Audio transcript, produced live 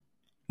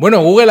Bueno,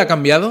 Google ha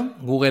cambiado,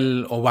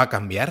 Google o va a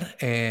cambiar.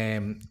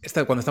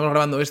 Cuando estamos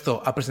grabando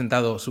esto, ha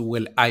presentado su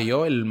Google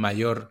I.O., el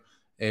mayor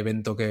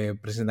evento que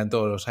presenta en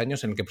todos los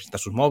años, en el que presenta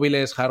sus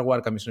móviles,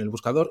 hardware, cambios en el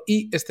buscador,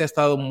 y este ha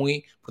estado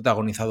muy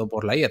protagonizado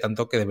por la IA,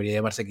 tanto que debería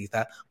llamarse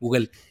quizá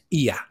Google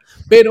IA.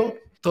 Pero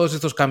todos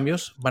estos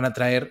cambios van a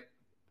traer,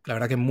 la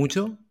verdad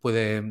que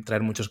puede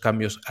traer muchos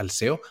cambios al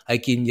SEO.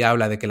 Hay quien ya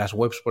habla de que las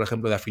webs, por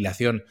ejemplo, de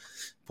afiliación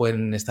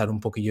pueden estar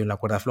un poquillo en la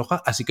cuerda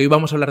floja, así que hoy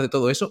vamos a hablar de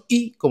todo eso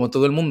y, como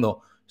todo el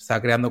mundo está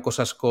creando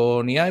cosas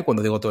con IA, y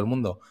cuando digo todo el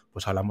mundo,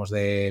 pues hablamos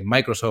de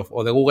Microsoft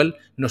o de Google,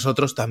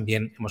 nosotros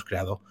también hemos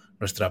creado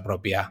nuestra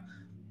propia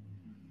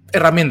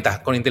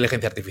herramienta con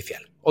inteligencia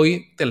artificial.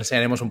 Hoy te la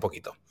enseñaremos un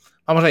poquito.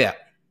 ¡Vamos allá!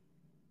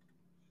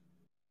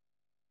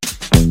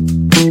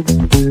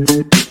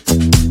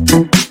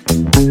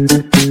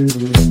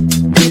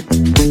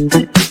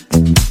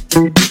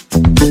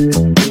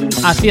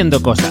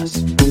 Haciendo cosas.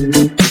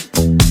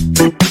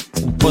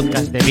 Un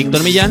podcast de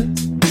Víctor Millán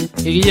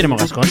y Guillermo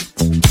Gascón.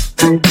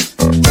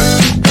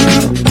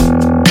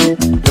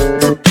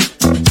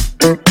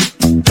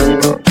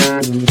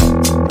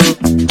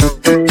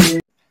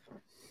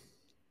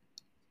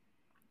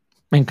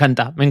 Me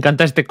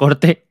encanta este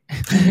corte.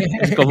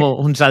 Es como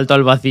un salto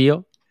al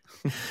vacío.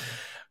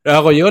 ¿Lo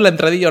hago yo, la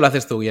entradilla, o lo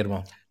haces tú,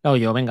 Guillermo? Lo hago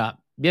yo, venga.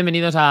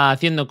 Bienvenidos a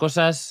Haciendo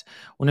Cosas,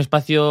 un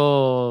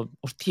espacio...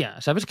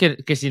 Hostia, ¿sabes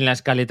que sin la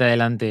escaleta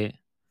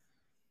delante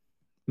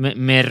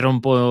me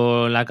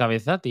rompo la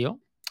cabeza,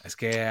 tío? Es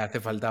que hace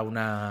falta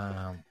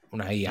una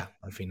IA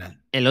al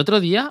final. El otro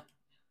día,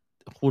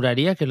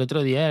 juraría que el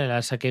otro día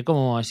la saqué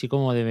como así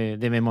como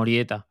de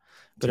memorieta,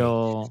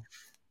 pero... Sí.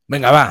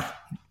 Venga,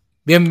 va.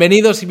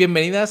 Bienvenidos y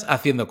bienvenidas a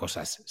Haciendo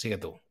Cosas. Sigue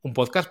tú. Un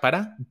podcast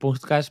para... Un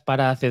podcast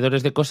para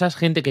hacedores de cosas,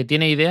 gente que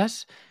tiene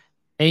ideas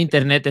e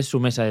Internet es su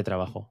mesa de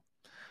trabajo.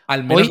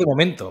 Al menos de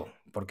momento,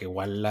 porque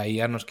igual la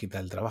IA nos quita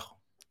el trabajo.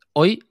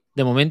 Hoy,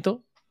 de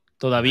momento,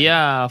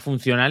 todavía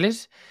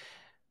funcionales.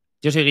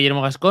 Yo soy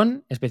Guillermo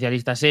Gascón,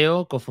 especialista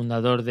SEO,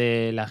 cofundador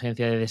de la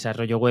agencia de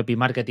desarrollo web y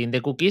marketing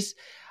de Cookies.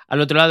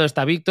 Al otro lado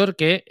está Víctor,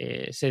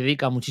 que se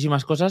dedica a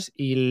muchísimas cosas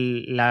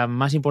y la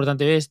más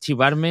importante es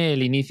chivarme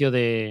el inicio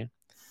de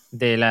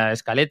la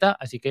escaleta.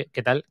 Así que,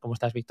 ¿qué tal? ¿Cómo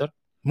estás, Víctor?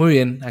 Muy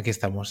bien, aquí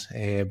estamos.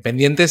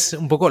 Pendientes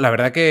un poco, la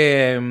verdad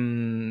que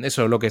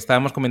eso, lo que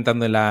estábamos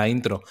comentando en la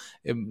intro.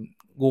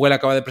 Google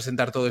acaba de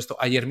presentar todo esto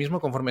ayer mismo,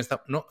 conforme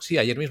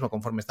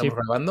estamos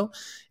grabando.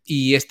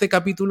 Y este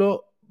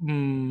capítulo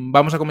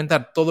vamos a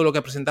comentar todo lo que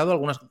ha presentado,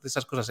 algunas de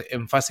esas cosas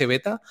en fase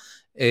beta,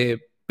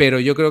 pero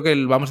yo creo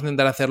que vamos a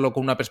intentar hacerlo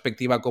con una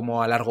perspectiva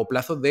como a largo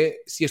plazo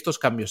de si estos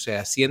cambios se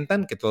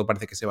asientan, que todo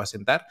parece que se va a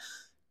asentar,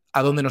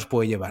 a dónde nos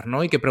puede llevar,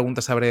 ¿no? Y qué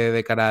preguntas abre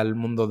de cara al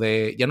mundo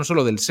de, ya no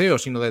solo del SEO,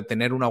 sino de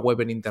tener una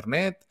web en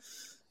Internet,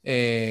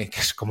 que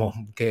es como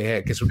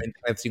que es una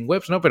Internet sin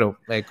webs, ¿no? Pero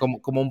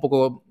como un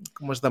poco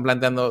cómo se están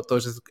planteando todo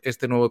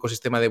este nuevo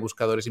ecosistema de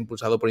buscadores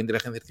impulsado por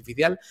inteligencia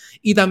artificial,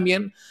 y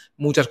también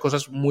muchas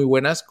cosas muy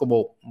buenas,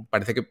 como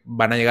parece que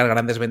van a llegar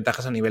grandes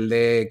ventajas a nivel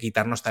de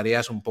quitarnos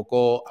tareas un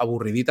poco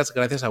aburriditas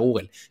gracias a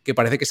Google, que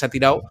parece que se ha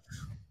tirado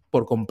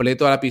por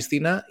completo a la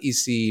piscina. Y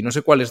si no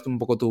sé cuál es un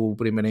poco tu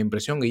primera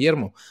impresión,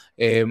 Guillermo.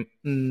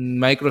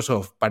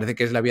 Microsoft parece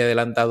que le había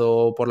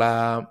adelantado por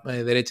la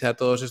derecha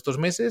todos estos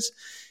meses,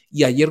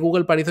 y ayer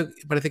Google parece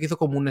que hizo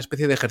como una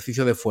especie de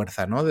ejercicio de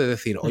fuerza, ¿no? De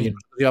decir, oye,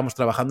 nosotros llevamos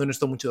trabajando en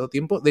esto mucho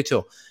tiempo. De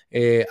hecho,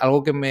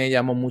 algo que me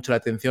llamó mucho la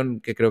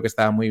atención, que creo que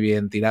estaba muy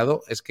bien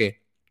tirado, es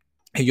que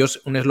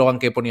ellos, un eslogan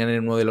que ponían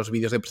en uno de los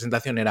vídeos de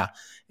presentación era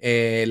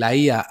la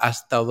IA ha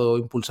estado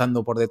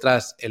impulsando por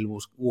detrás el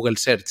Google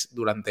Search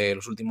durante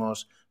los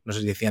últimos, no sé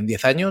si decían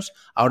 10 años,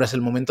 ahora es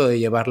el momento de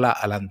llevarla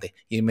adelante.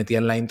 Y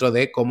metían la intro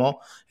de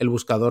cómo el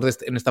buscador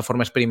en esta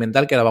forma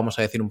experimental, que ahora vamos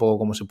a decir un poco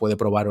cómo se puede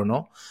probar o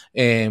no,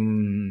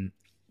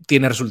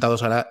 tiene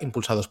resultados ahora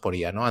impulsados por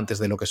IA, ¿no? Antes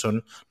de lo que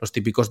son los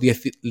típicos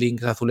 10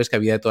 links azules que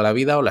había de toda la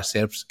vida, o las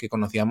SERPs que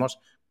conocíamos.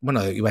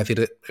 Bueno, iba a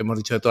decir, hemos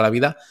dicho de toda la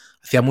vida,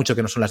 hacía mucho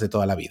que no son las de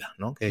toda la vida,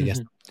 ¿no? Que ya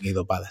están muy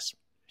dopadas.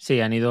 Sí,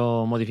 han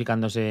ido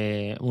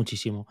modificándose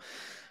muchísimo.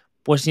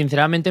 Pues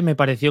sinceramente me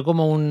pareció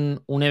como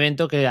un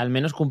evento que al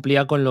menos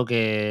cumplía con lo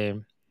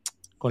que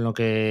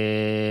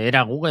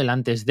era Google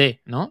antes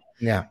de, ¿no?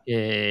 Yeah.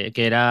 Que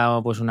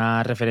era pues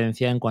una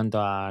referencia en cuanto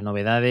a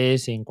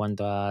novedades, en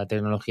cuanto a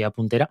tecnología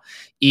puntera.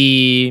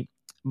 Y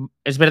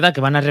es verdad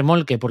que van a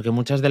remolque porque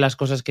muchas de las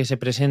cosas que se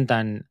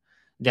presentan,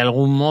 de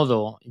algún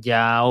modo,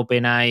 ya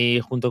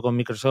OpenAI junto con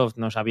Microsoft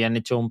nos habían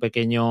hecho un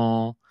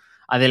pequeño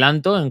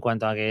adelanto en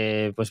cuanto a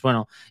que, pues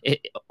bueno,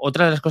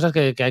 otra de las cosas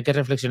que hay que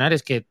reflexionar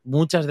es que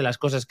muchas de las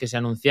cosas que se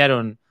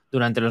anunciaron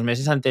durante los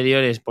meses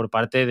anteriores por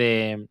parte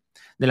de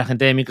la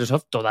gente de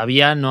Microsoft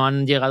todavía no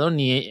han llegado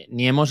ni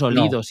hemos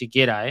olido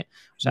siquiera, ¿eh?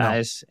 O sea, No.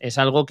 es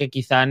algo que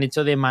quizá han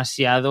hecho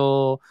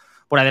demasiado,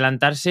 por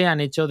adelantarse han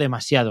hecho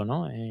demasiado,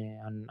 ¿no?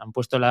 Han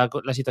puesto la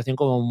situación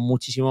como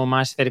muchísimo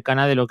más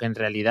cercana de lo que en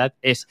realidad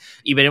es.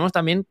 Y veremos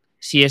también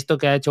si esto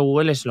que ha hecho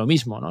Google es lo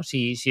mismo, ¿no?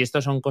 Si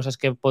esto son cosas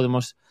que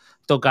podemos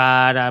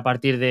tocar a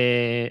partir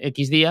de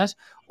X días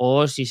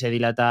o si se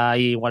dilata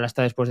igual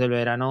hasta después del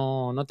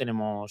verano, no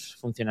tenemos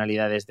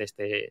funcionalidades de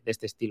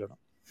este estilo, ¿no?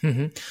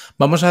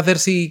 Vamos a hacer,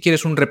 si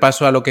quieres, un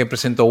repaso a lo que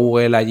presentó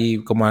Google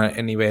allí como a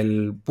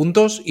nivel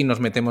puntos y nos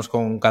metemos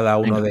con cada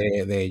uno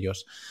de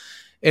ellos.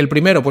 El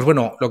primero, pues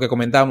bueno, lo que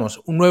comentábamos,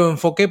 un nuevo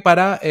enfoque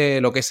para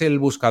lo que es el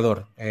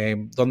buscador,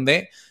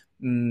 donde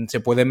se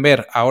pueden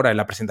ver ahora en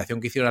la presentación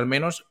que hicieron al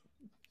menos.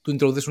 Tú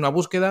introduces una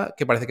búsqueda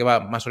que parece que va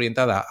más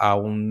orientada a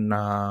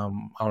una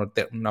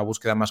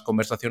búsqueda más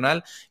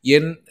conversacional y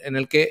en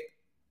el que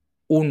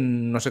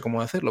no sé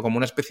cómo decirlo, como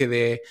una especie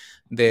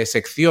de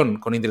sección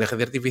con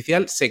inteligencia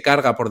artificial se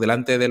carga por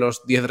delante de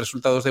los 10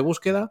 resultados de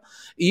búsqueda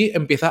y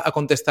empieza a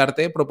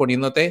contestarte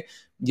proponiéndote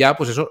ya,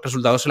 pues eso,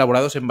 resultados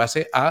elaborados en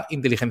base a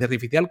inteligencia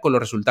artificial con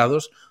los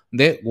resultados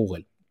de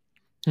Google.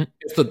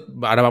 Esto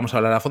ahora vamos a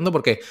hablar a fondo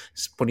porque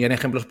ponían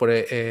ejemplos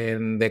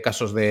de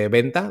casos de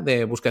venta,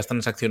 de búsquedas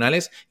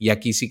transaccionales, y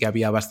aquí sí que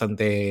hay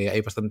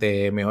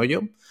bastante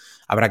meollo.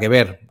 Habrá que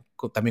ver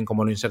también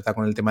cómo lo inserta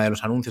con el tema de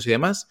los anuncios y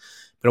demás.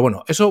 Pero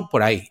bueno, eso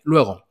por ahí.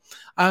 Luego,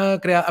 ha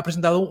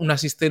presentado un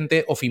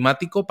asistente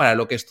ofimático para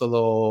lo que es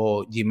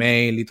todo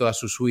Gmail y toda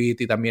su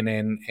suite y también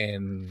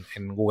en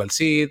Google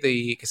Sheet,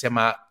 y que se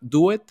llama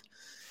Duet,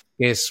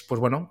 que es, pues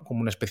bueno,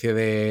 como una especie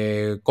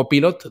de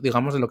copilot,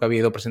 digamos, de lo que había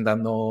ido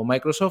presentando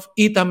Microsoft.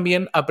 Y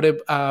también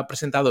ha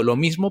presentado lo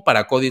mismo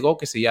para código,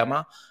 que se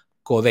llama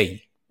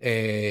Codei.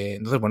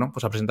 Entonces, bueno,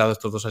 pues ha presentado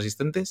estos dos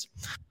asistentes.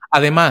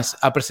 Además,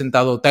 ha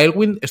presentado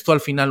Tailwind, esto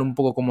al final un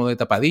poco como de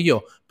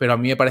tapadillo, pero a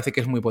mí me parece que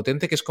es muy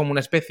potente, que es como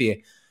una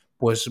especie,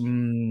 pues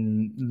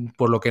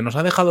por lo que nos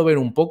ha dejado ver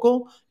un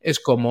poco,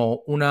 es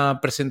como una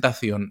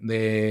presentación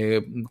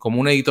como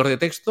un editor de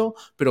texto,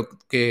 pero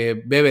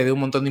que bebe de un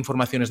montón de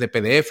informaciones de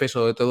PDFs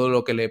o de todo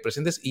lo que le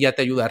presentes y ya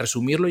te ayuda a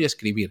resumirlo y a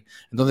escribir.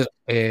 Entonces,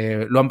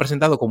 lo han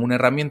presentado como una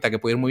herramienta que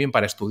puede ir muy bien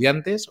para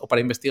estudiantes o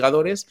para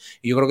investigadores,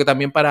 y yo creo que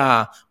también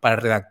para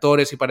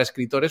redactores y para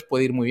escritores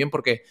puede ir muy bien,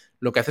 porque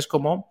lo que hace es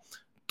como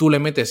tú le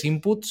metes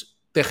inputs,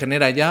 te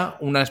genera ya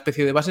una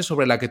especie de base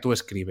sobre la que tú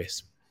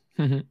escribes.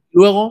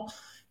 Luego,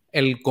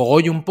 el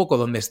cogollo un poco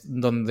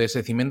donde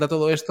se cimenta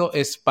todo esto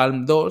es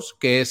Palm 2,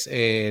 que es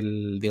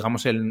el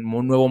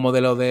nuevo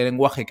modelo de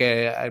lenguaje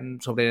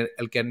sobre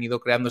el que han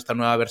ido creando esta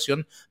nueva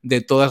versión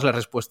de todas las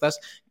respuestas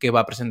que va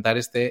a presentar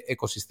este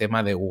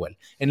ecosistema de Google.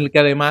 En el que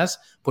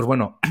además, pues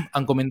bueno,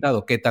 han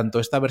comentado que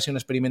tanto esta versión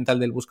experimental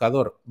del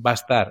buscador va a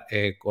estar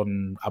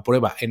a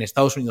prueba en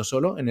Estados Unidos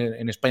solo,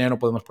 en España no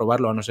podemos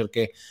probarlo, a no ser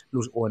que,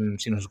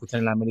 si nos escuchan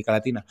en la América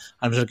Latina,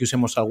 a no ser que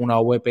usemos alguna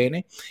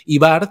VPN, y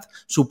BART,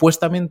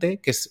 supuestamente,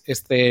 que es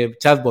este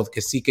chatbot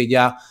que sí que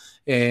ya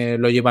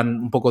lo llevan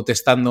un poco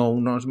testando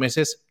unos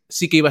meses,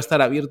 sí que iba a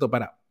estar abierto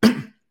para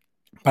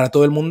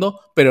todo el mundo,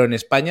 pero en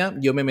España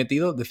yo me he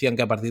metido, decían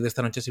que a partir de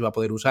esta noche se iba a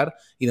poder usar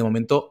y de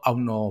momento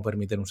aún no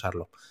permiten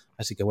usarlo.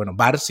 Así que bueno,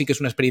 BART sí que es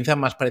una experiencia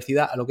más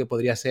parecida a lo que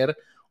podría ser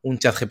un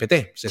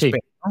ChatGPT, se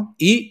espera, ¿no?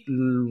 Y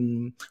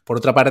por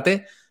otra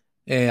parte,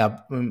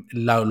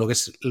 lo que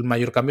es el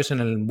mayor cambio es en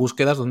el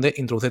búsquedas, donde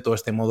introduce todo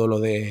este módulo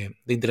de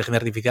inteligencia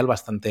artificial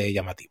bastante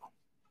llamativo.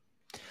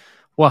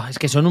 Wow, es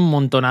que son un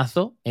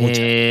montonazo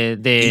de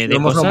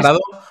hemos cosas. nombrado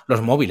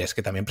los móviles,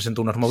 que también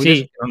presentó unos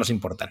móviles que no nos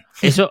importan.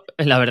 Eso,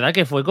 la verdad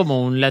que fue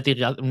como un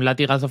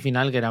latigazo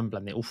final que era en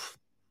plan de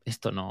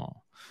esto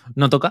no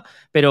toca,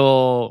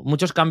 pero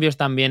muchos cambios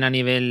también a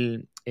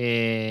nivel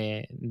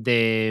de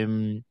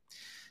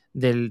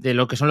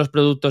lo que son los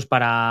productos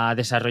para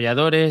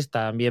desarrolladores,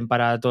 también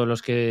para todos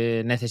los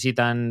que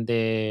necesitan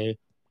de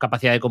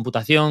capacidad de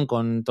computación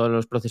con todos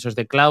los procesos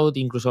de cloud.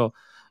 Incluso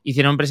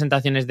hicieron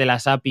presentaciones de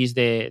las APIs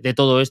de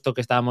todo esto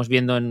que estábamos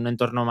viendo en un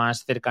entorno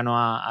más cercano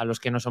a los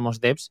que no somos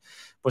devs,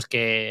 pues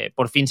que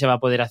por fin se va a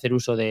poder hacer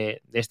uso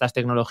de estas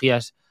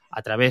tecnologías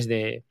a través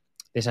de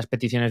esas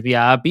peticiones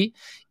vía API.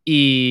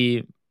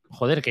 Y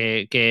joder,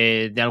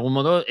 que de algún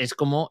modo es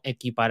como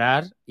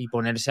equiparar y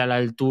ponerse a la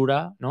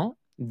altura, ¿no?,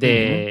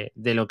 de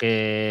lo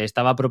que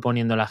estaba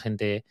proponiendo la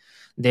gente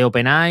de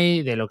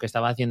OpenAI, de lo que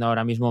estaba haciendo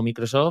ahora mismo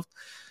Microsoft.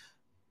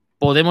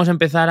 Podemos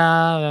empezar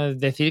a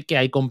decir que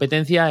hay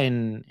competencia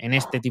en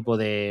este tipo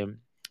de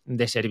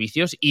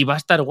servicios, y va a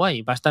estar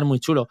guay, va a estar muy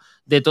chulo.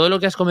 De todo lo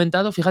que has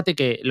comentado, fíjate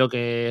que lo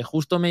que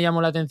justo me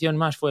llamó la atención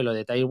más fue lo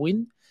de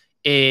Tailwind,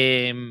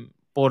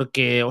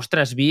 porque,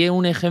 ostras, vi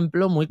un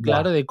ejemplo muy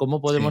claro de cómo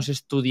podemos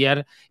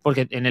estudiar,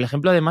 porque en el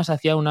ejemplo además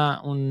hacía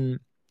una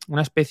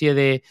especie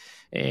de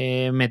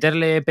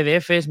meterle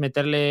PDFs,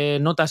 meterle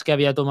notas que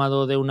había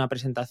tomado de una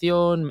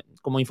presentación,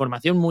 como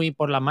información muy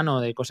por la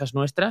mano de cosas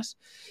nuestras,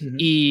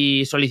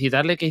 y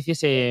solicitarle que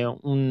hiciese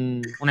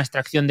una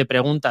extracción de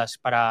preguntas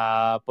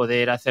para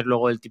poder hacer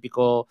luego el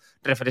típico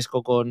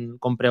refresco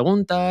con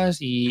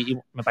preguntas, y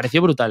me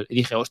pareció brutal. Y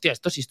dije, hostia,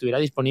 esto si estuviera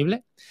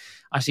disponible.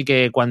 Así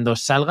que cuando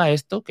salga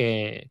esto,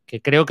 que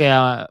creo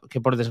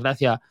que por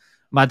desgracia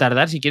va a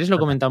tardar, si quieres lo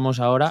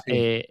comentamos ahora,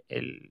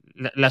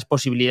 las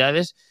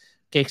posibilidades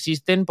que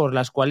existen por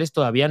las cuales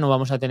todavía no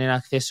vamos a tener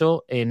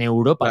acceso en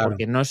Europa,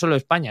 porque no es solo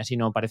España,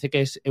 sino parece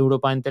que es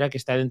Europa entera que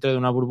está dentro de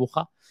una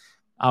burbuja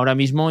ahora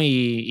mismo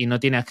y no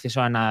tiene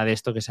acceso a nada de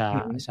esto que se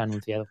ha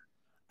anunciado.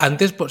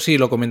 Antes, sí,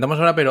 lo comentamos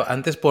ahora, pero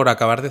antes, por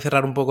acabar de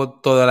cerrar un poco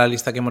toda la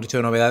lista que hemos hecho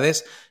de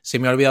novedades, se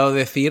me ha olvidado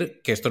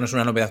decir que esto no es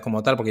una novedad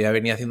como tal, porque ya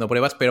venía haciendo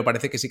pruebas, pero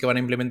parece que sí que van a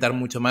implementar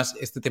mucho más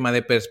este tema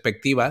de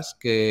perspectivas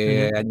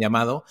que han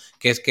llamado,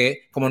 que es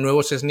que como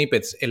nuevos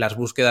snippets en las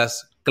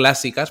búsquedas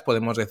clásicas,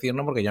 podemos decir,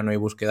 ¿no? Porque ya no hay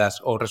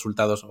búsquedas o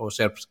resultados o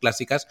SERPs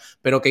clásicas,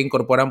 pero que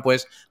incorporan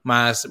pues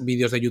más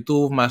vídeos de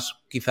YouTube, más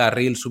quizá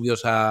reels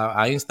subidos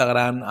a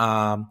Instagram,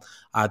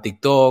 a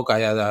TikTok,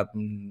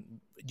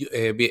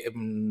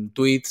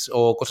 tweets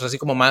o cosas así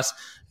como más,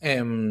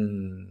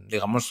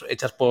 digamos,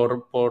 hechas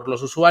por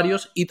los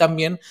usuarios, y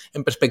también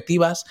en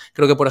perspectivas.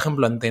 Creo que, por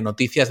ejemplo, ante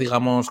noticias,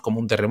 digamos, como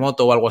un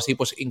terremoto o algo así,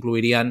 pues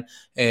incluirían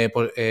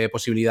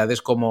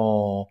posibilidades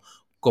como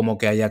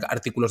que haya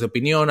artículos de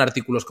opinión,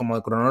 artículos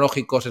como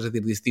cronológicos, es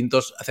decir,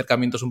 distintos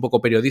acercamientos un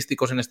poco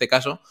periodísticos en este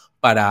caso,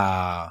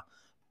 para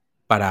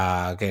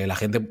que la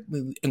gente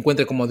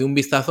encuentre como de un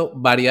vistazo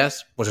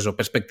varias, pues eso,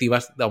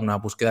 perspectivas de una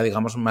búsqueda,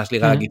 digamos, más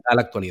ligada quizá a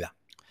la actualidad.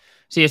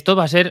 Sí, esto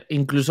va a ser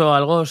incluso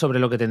algo sobre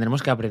lo que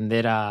tendremos que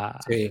aprender a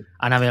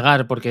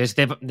navegar, porque es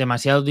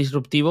demasiado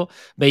disruptivo.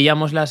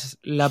 Veíamos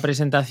la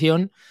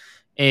presentación,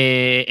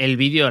 el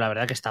vídeo, la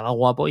verdad que estaba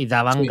guapo y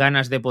daban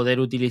ganas de poder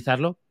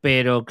utilizarlo,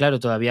 pero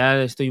claro,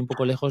 todavía estoy un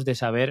poco lejos de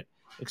saber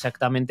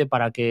exactamente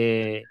para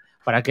qué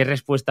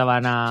respuesta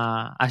van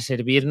a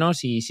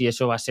servirnos y si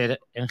eso va a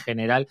ser en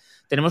general.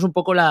 Tenemos un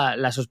poco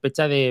la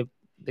sospecha de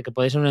que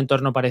puede ser un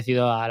entorno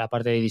parecido a la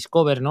parte de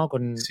Discover, ¿no?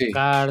 Con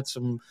cards,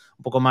 un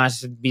poco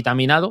más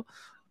vitaminado,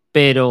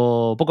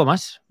 pero poco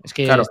más. Es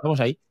que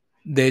estamos ahí.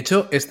 De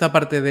hecho, esta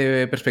parte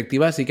de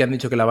perspectiva sí que han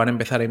dicho que la van a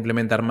empezar a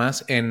implementar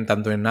más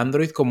tanto en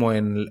Android como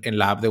en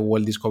la app de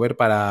Google Discover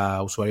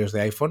para usuarios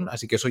de iPhone,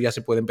 así que eso ya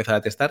se puede empezar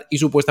a testar. Y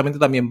supuestamente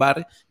también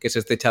Bar, que es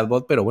este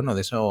chatbot, pero bueno,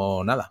 de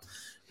eso nada.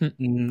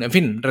 En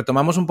fin,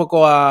 retomamos un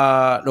poco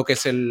a lo que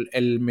es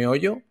el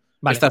meollo.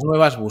 Vale. Estas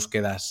nuevas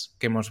búsquedas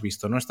que hemos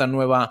visto, ¿no? Esta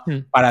nueva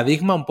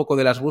paradigma un poco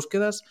de las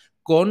búsquedas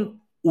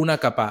con una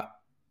capa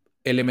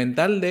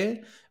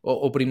elemental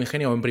o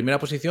primigenio o en primera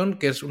posición,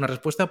 que es una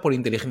respuesta por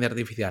inteligencia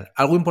artificial.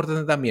 Algo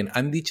importante también,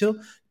 han dicho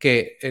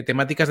que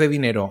temáticas de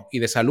dinero y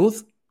de salud,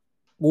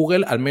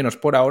 Google, al menos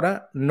por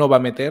ahora, no va a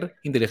meter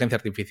inteligencia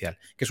artificial,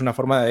 que es una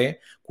forma de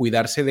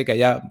cuidarse de que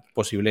haya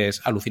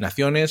posibles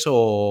alucinaciones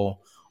o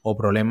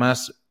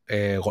problemas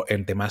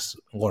en temas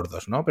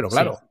gordos, ¿no? Pero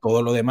claro,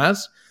 todo lo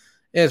demás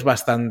es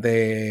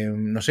bastante,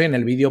 no sé, en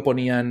el vídeo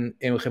ponían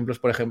ejemplos,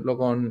 por ejemplo,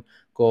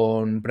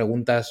 con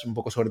preguntas un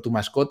poco sobre tu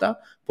mascota,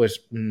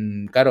 pues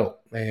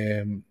claro,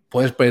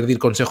 puedes pedir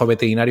consejo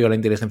veterinario a la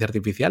inteligencia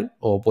artificial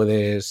o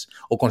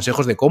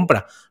consejos de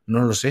compra,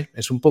 no lo sé,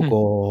 es un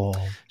poco...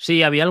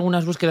 Sí, había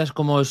algunas búsquedas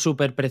como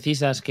súper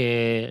precisas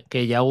que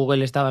ya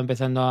Google estaba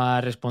empezando a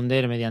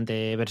responder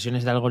mediante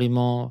versiones de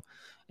algoritmo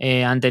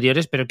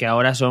anteriores, pero que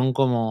ahora son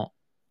como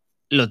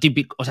lo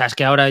típico. O sea, es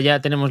que ahora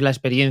ya tenemos la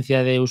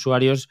experiencia de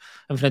usuarios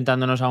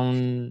enfrentándonos a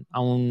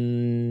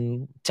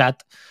un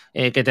chat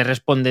que te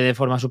responde de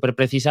forma súper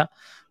precisa,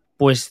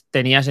 pues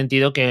tenía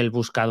sentido que el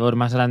buscador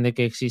más grande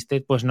que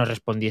existe pues nos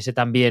respondiese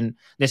también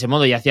de ese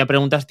modo y hacía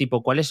preguntas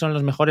tipo ¿cuáles son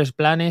los mejores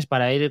planes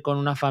para ir con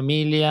una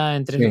familia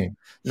entre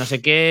no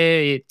sé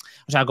qué?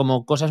 O sea,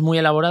 como cosas muy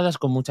elaboradas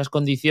con muchas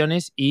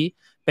condiciones y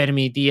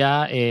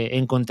permitía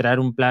encontrar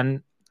un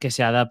plan que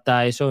se adapta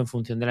a eso en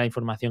función de la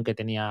información que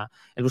tenía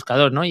el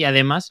buscador, ¿no? Y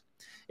además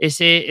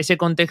ese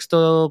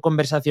contexto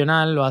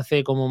conversacional lo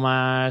hace como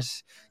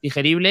más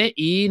digerible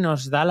y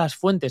nos da las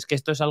fuentes, que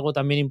esto es algo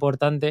también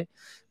importante,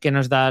 que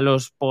nos da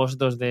los posts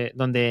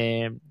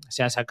donde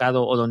se ha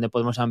sacado o donde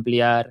podemos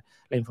ampliar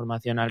la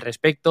información al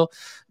respecto.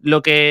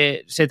 Lo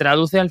que se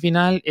traduce al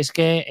final es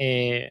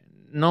que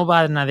no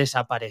van a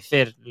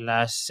desaparecer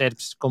las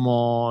SERPs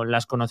como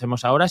las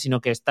conocemos ahora,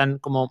 sino que están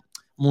como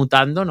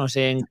mutando, no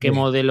sé en qué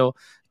modelo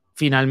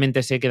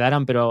finalmente se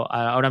quedarán, pero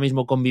ahora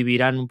mismo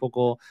convivirán un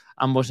poco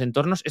ambos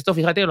entornos. Esto,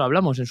 fíjate, lo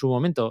hablamos en su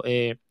momento.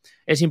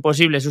 Es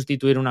imposible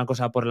sustituir una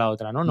cosa por la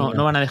otra, ¿no?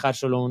 No van a dejar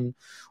solo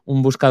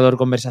un buscador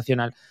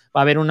conversacional.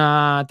 Va a haber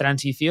una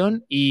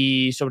transición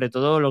y, sobre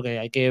todo, lo que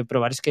hay que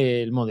probar es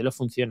que el modelo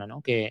funciona,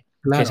 ¿no? Que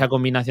esa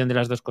combinación de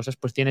las dos cosas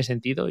pues tiene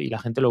sentido y la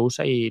gente lo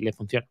usa y le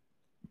funciona.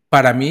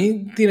 Para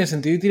mí tiene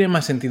sentido y tiene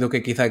más sentido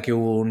que quizá que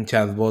un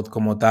chatbot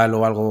como tal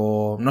o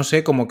algo, no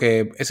sé, como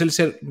que es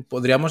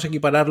podríamos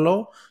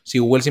equipararlo, si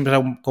Google siempre se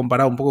ha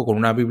comparado un poco con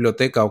una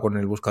biblioteca o con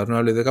el buscador de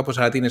una biblioteca, pues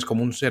ahora tienes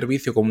como un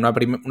servicio, como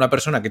una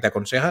persona que te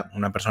aconseja,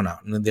 una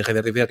inteligencia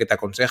artificial que te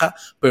aconseja,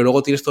 pero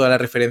luego tienes todas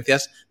las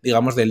referencias,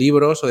 digamos, de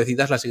libros o de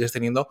citas, las sigues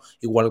teniendo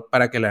igual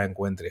para que la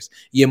encuentres.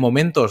 Y en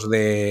momentos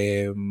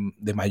de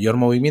mayor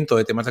movimiento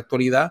de temas de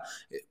actualidad,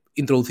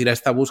 introducirá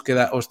esta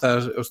búsqueda o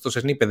estos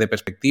snippets de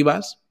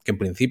perspectivas, que en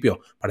principio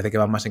parece que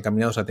van más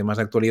encaminados a temas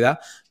de actualidad,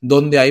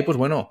 donde hay, pues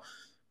bueno,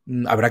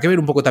 habrá que ver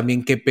un poco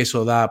también qué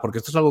peso da, porque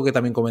esto es algo que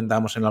también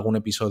comentábamos en algún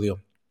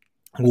episodio.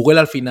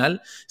 Google al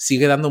final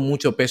sigue dando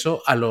mucho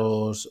peso a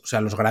los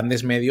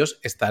grandes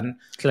medios, están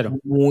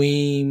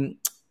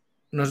muy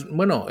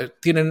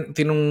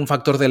tienen un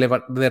factor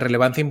de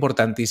relevancia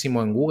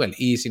importantísimo en Google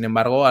y, sin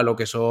embargo, a lo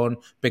que son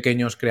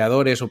pequeños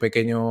creadores o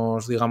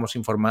pequeños, digamos,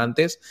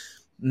 informantes,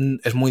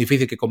 es muy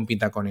difícil que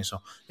compita con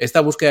eso.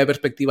 ¿Esta búsqueda de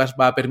perspectivas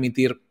va a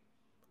permitir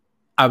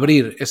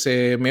abrir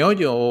ese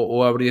meollo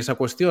o abrir esa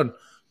cuestión?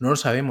 No lo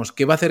sabemos.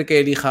 ¿Qué va a hacer que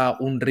elija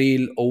un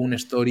reel o un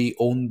story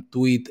o un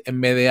tweet en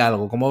vez de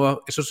algo?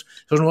 Esos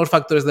nuevos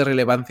factores de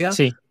relevancia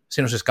Sí.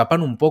 se nos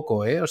escapan un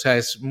poco, ¿eh? O sea,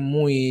 es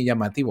muy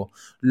llamativo.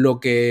 Lo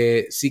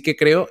que sí que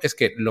creo es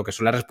que lo que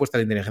son las respuestas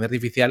de inteligencia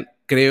artificial,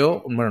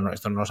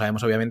 esto no lo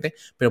sabemos obviamente,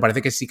 pero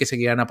parece que sí que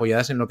seguirán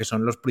apoyadas en lo que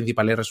son los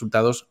principales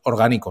resultados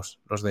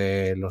orgánicos, los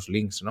de los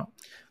links, ¿no?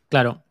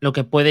 Claro, lo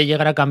que puede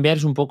llegar a cambiar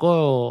es un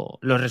poco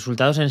los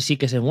resultados en sí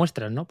que se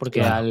muestran, ¿no? Porque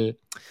claro.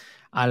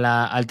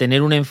 al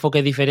tener un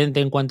enfoque diferente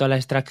en cuanto a la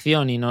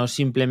extracción y no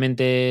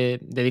simplemente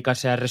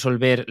dedicarse a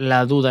resolver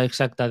la duda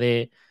exacta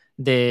de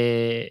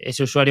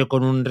ese usuario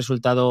con un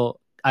resultado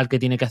al que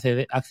tiene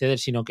que acceder,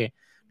 sino que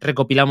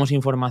recopilamos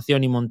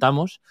información y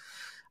montamos,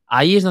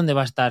 ahí es donde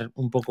va a estar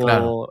un poco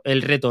Claro.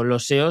 el reto.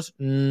 Los SEOs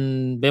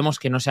vemos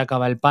que no se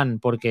acaba el pan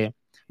porque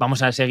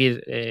vamos a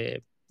seguir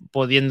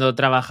pudiendo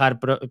trabajar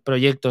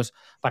proyectos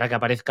para que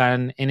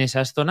aparezcan en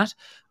esas zonas,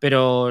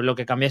 pero lo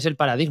que cambia es el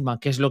paradigma,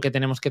 qué es lo que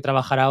tenemos que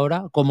trabajar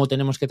ahora, cómo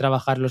tenemos que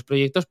trabajar los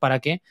proyectos para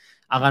que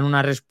hagan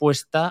una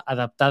respuesta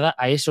adaptada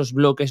a esos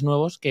bloques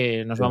nuevos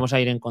que nos vamos a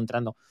ir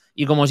encontrando.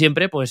 Y como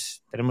siempre,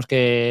 pues tenemos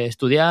que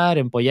estudiar,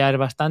 empollar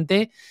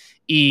bastante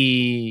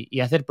y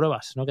hacer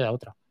pruebas, no queda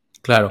otra.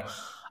 Claro.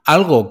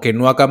 Algo que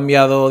no ha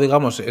cambiado,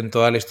 digamos, en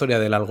toda la historia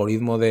del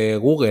algoritmo de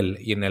Google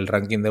y en el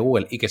ranking de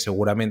Google y que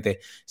seguramente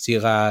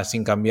siga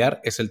sin cambiar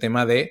es el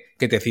tema de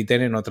que te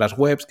citen en otras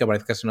webs, que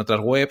aparezcas en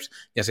otras webs,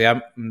 ya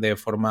sea de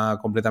forma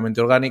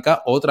completamente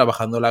orgánica o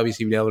trabajando la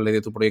visibilidad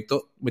de tu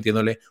proyecto,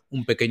 metiéndole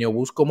un pequeño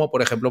boost, como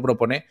por ejemplo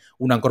propone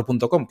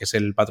unancor.com, que es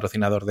el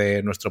patrocinador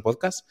de nuestro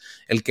podcast,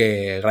 el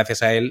que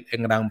gracias a él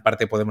en gran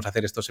parte podemos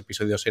hacer estos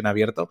episodios en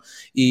abierto.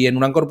 Y en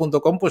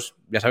unancor.com, pues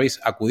ya sabéis,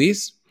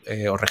 acudís,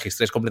 os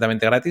registréis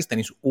completamente gratis,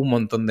 tenéis un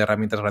montón de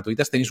herramientas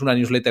gratuitas, tenéis una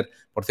newsletter,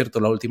 por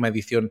cierto, la última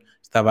edición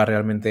estaba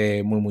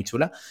realmente muy, muy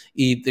chula,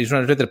 y tenéis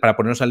una newsletter para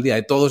poneros al día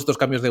de todos estos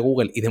cambios de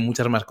Google y de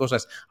muchas más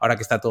cosas, ahora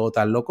que está todo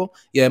tan loco,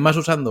 y además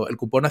usando el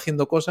cupón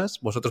Haciendo Cosas,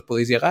 vosotros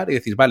podéis llegar y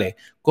decís, vale,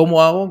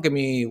 ¿cómo hago que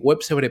mi web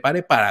se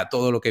prepare para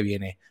todo lo que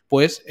viene?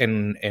 Pues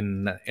en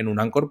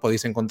Unancor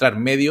podéis encontrar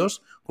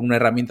medios con una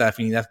herramienta de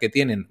afinidad que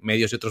tienen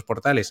medios y otros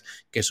portales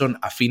que son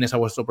afines a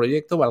vuestro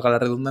proyecto, valga la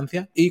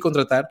redundancia, y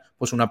contratar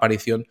pues una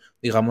aparición,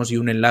 digamos, y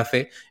un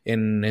enlace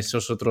en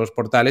esos otros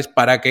portales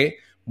para que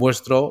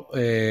vuestra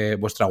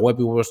web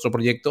y vuestro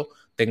proyecto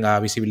tenga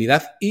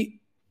visibilidad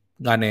y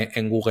gane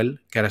en Google,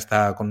 que ahora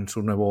está con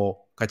su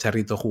nuevo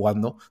cacharrito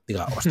jugando,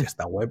 diga, hostia,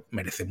 esta web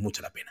merece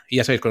mucho la pena. Y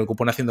ya sabéis, con el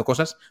cupón Haciendo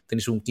Cosas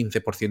tenéis un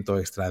 15%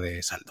 extra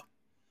de saldo.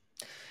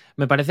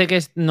 Me parece que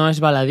no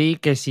es baladí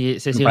que si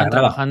se sigan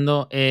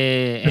trabajando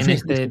en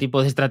este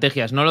tipo de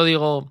estrategias. No lo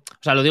digo, o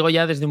sea, lo digo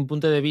ya desde un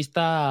punto de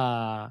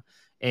vista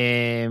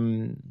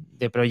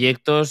de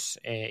proyectos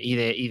y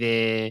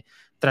de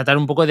tratar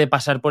un poco de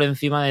pasar por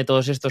encima de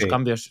todos estos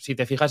cambios. Si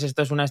te fijas,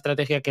 esto es una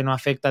estrategia que no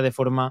afecta de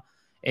forma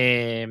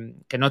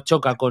que no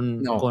choca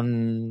con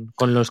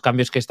los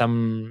cambios que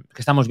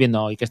estamos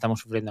viendo y que estamos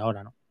sufriendo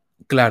ahora, ¿no?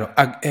 Claro,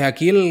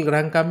 aquí el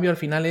gran cambio al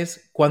final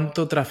es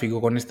cuánto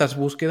tráfico con estas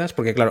búsquedas,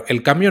 porque claro,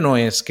 el cambio no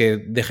es que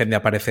dejen de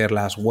aparecer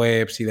las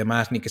webs y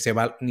demás, ni que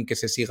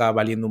se siga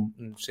viendo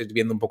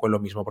un poco en lo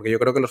mismo, porque yo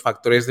creo que los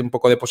factores de un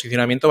poco de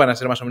posicionamiento van a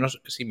ser más o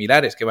menos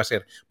similares, que va a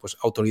ser pues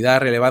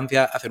autoridad,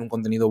 relevancia, hacer un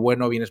contenido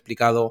bueno, bien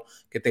explicado,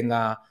 que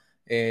tenga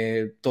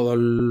todos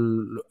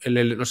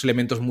los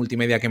elementos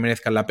multimedia que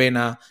merezcan la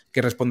pena,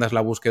 que respondas la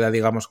búsqueda,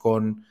 digamos,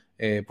 con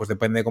pues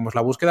depende de cómo es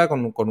la búsqueda,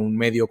 con un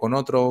medio con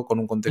otro, con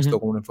un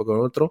contexto con un enfoque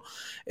con otro,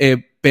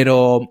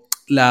 pero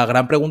la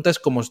gran pregunta es,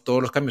 como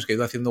todos los cambios que ha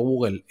ido haciendo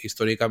Google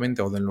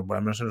históricamente, o por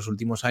lo menos en los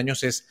últimos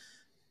años, es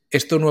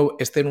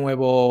este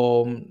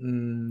nuevo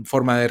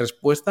forma de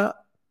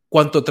respuesta,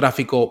 ¿cuánto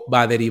tráfico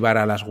va a derivar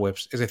a las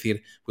webs? Es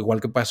decir,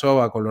 igual que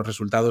pasó con los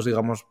resultados,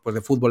 digamos, pues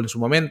de fútbol en su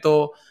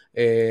momento,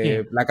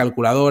 la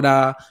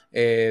calculadora,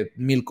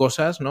 1000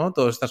 cosas, ¿no?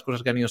 Todas estas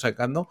cosas que han ido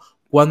sacando,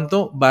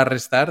 ¿cuánto va a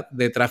restar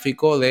de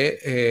tráfico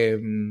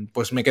de,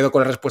 pues me quedo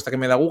con la respuesta que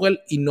me da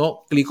Google y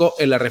no clico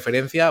en la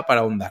referencia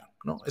para ahondar,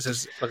 ¿no? Esa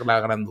es la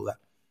gran duda.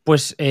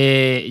 Pues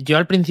yo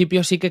al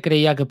principio sí que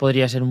creía que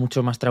podría ser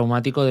mucho más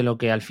traumático de lo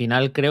que al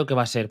final creo que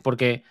va a ser,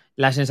 porque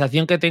la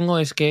sensación que tengo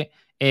es que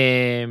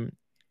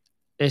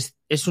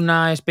es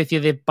una especie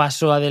de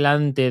paso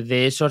adelante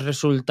de esos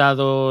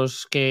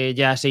resultados que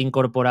ya se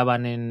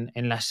incorporaban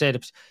en las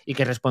SERPs y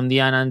que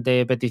respondían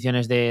ante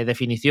peticiones de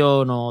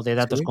definición o de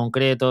datos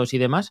concretos y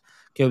demás,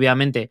 que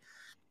obviamente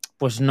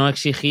pues no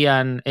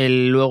exigían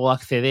el luego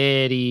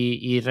acceder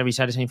y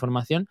revisar esa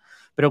información.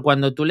 pero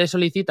cuando tú le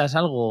solicitas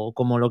algo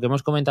como lo que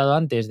hemos comentado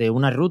antes, de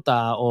una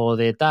ruta o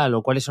de tal,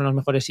 o cuáles son los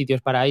mejores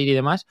sitios para ir y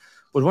demás,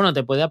 pues bueno,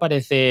 te puede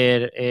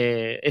aparecer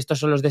estos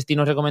son los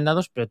destinos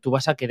recomendados, pero tú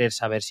vas a querer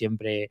saber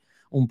siempre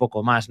un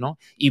poco más, ¿no?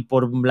 Y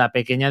por la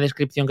pequeña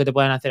descripción que te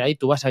puedan hacer ahí,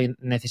 tú vas a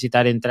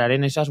necesitar entrar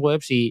en esas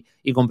webs y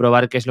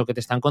comprobar qué es lo que te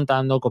están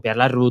contando, copiar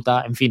la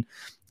ruta, en fin,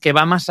 que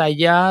va más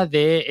allá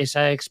de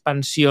esa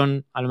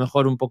expansión, a lo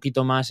mejor un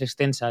poquito más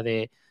extensa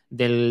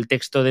del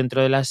texto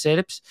dentro de las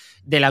SERPs,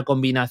 de la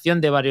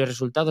combinación de varios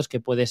resultados, que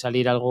puede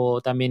salir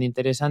algo también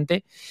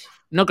interesante.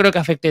 No creo que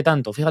afecte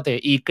tanto, fíjate,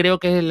 y creo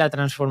que la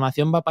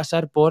transformación va a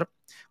pasar por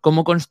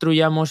cómo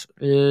construyamos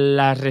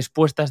las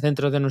respuestas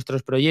dentro de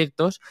nuestros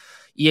proyectos,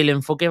 y el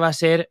enfoque va a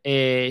ser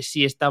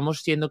si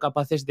estamos siendo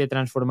capaces de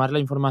transformar la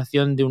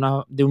información de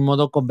un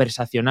modo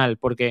conversacional,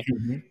 porque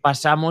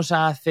pasamos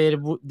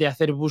de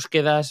hacer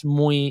búsquedas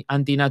muy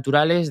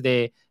antinaturales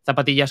de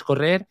zapatillas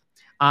correr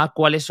a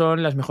cuáles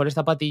son las mejores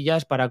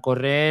zapatillas para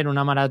correr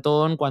una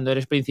maratón cuando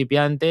eres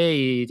principiante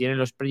y tienes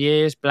los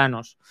pies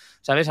planos,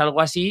 ¿sabes? Algo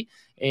así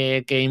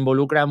que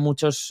involucra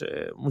muchos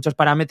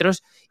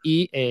parámetros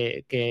y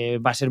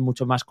que va a ser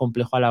mucho más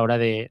complejo a la hora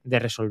de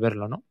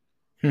resolverlo, ¿no?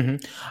 Uh-huh.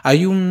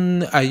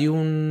 Hay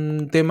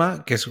un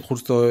tema que es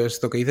justo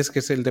esto que dices, que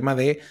es el tema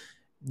de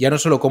ya no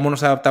solo cómo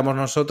nos adaptamos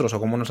nosotros o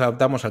cómo nos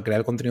adaptamos al crear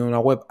el contenido de una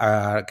web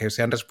a que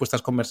sean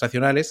respuestas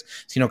conversacionales,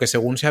 sino que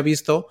según se ha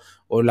visto,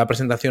 o en la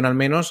presentación al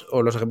menos,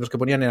 o los ejemplos que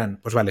ponían eran,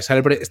 pues vale,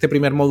 sale este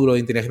primer módulo de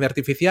inteligencia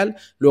artificial,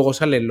 luego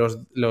salen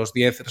los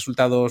 10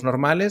 resultados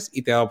normales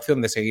y te da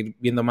opción de seguir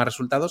viendo más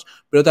resultados,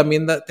 pero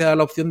también te da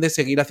la opción de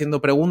seguir haciendo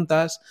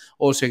preguntas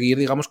o seguir,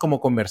 digamos, como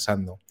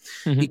conversando.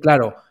 Uh-huh. Y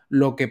claro,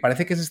 lo que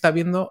parece que se está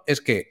viendo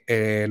es que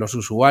los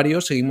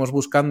usuarios seguimos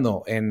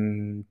buscando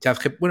en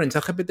ChatGPT. Bueno, en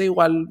ChatGPT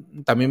igual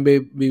también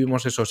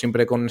vivimos eso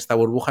siempre con esta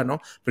burbuja,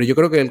 ¿no? Pero yo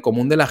creo que el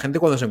común de la gente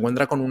cuando se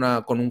encuentra con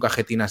un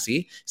cajetín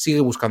así,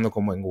 sigue buscando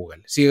como en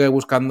Google. Sigue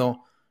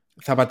buscando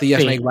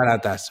zapatillas Nike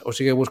baratas, o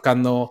sigue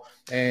buscando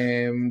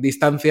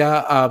distancia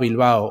a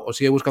Bilbao, o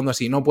sigue buscando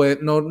así. No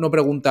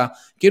pregunta,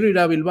 quiero ir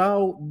a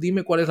Bilbao,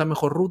 dime cuál es la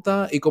mejor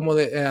ruta y cómo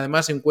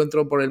además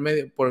encuentro por el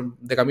medio,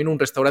 de camino un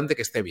restaurante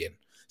que esté bien.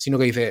 Sino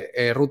que dice,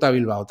 ruta a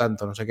Bilbao,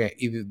 tanto, no sé qué.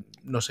 Y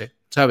no sé,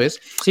 ¿sabes?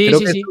 Sí, creo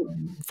sí, que sí.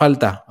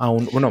 Falta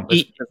aún. Bueno,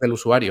 pues es del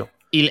usuario.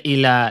 Y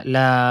el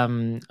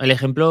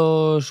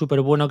ejemplo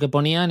súper bueno que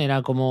ponían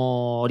era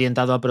como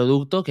orientado a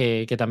producto,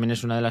 que también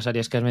es una de las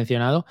áreas que has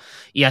mencionado,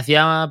 y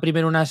hacía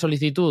primero una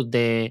solicitud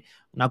de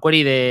una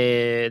query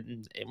de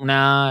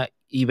una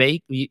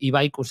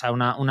e-bike, o sea,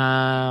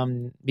 una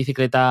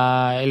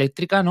bicicleta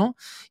eléctrica, ¿no?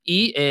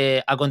 Y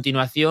a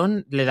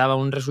continuación le daba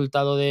un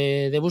resultado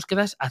de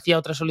búsquedas, hacía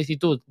otra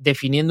solicitud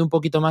definiendo un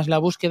poquito más la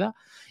búsqueda,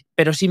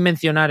 pero sin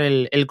mencionar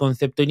el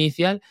concepto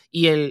inicial,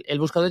 y el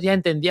buscador ya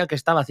entendía que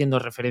estaba haciendo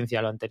referencia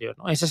a lo anterior,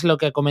 ¿no? Eso es lo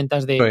que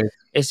comentas de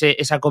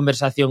esa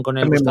conversación con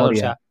el buscador.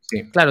 Memoria, o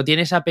sea, claro,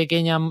 tiene esa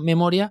pequeña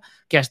memoria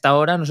que hasta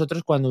ahora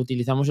nosotros cuando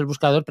utilizamos el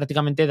buscador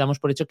prácticamente damos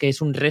por hecho que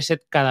es un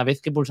reset cada vez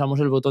que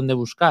pulsamos el botón de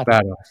buscar.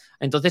 Claro.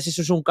 Entonces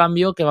eso es un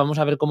cambio que vamos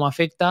a ver cómo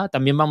afecta.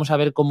 También vamos a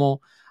ver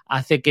cómo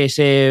hace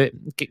que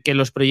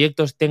los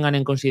proyectos tengan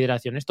en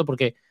consideración esto,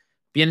 porque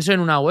pienso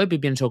en una web y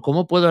pienso,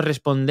 ¿cómo puedo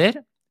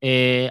responder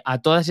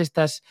a todas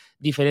estas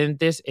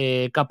diferentes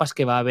capas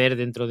que va a haber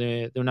dentro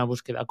de una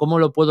búsqueda? ¿Cómo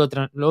lo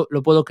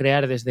puedo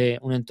crear desde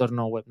un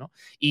entorno web, ¿no?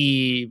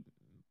 Y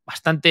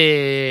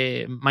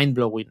bastante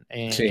mind-blowing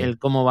el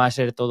cómo va a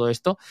ser todo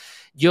esto.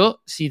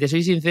 Yo, si te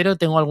soy sincero,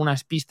 tengo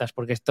algunas pistas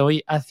porque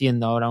estoy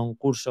haciendo ahora un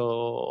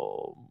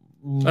curso...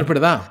 Es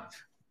verdad.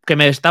 Que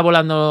me está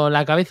volando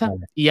la cabeza,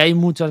 y hay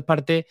mucha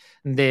parte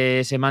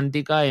de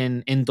semántica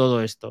en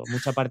todo esto,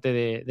 mucha parte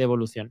de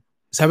evolución.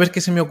 ¿Sabes qué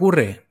se me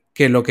ocurre?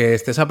 Que lo que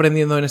estés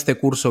aprendiendo en este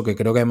curso, que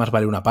creo que además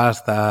vale una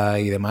pasta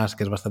y demás,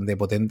 que es bastante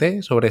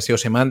potente, sobre SEO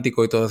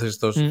semántico y todos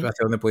estos, hacia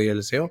dónde puede ir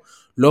el SEO,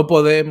 lo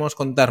podemos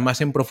contar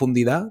más en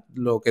profundidad,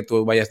 lo que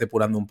tú vayas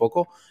depurando un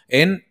poco,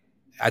 en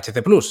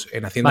HC Plus,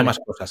 en haciendo más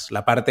cosas.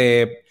 La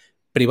parte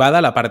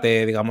privada, la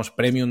parte, digamos,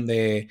 premium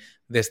de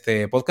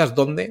este podcast,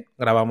 donde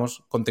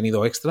grabamos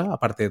contenido extra,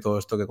 aparte de todo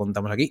esto que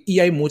contamos aquí, y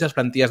hay muchas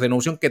plantillas de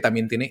Notion que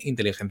también tiene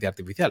inteligencia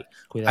artificial.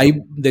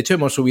 De hecho,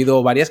 hemos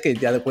subido varias que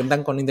ya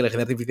cuentan con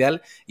inteligencia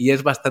artificial y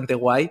es bastante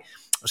guay.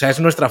 O sea, es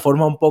nuestra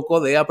forma un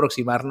poco de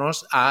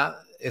aproximarnos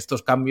a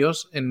estos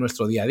cambios en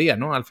nuestro día a día,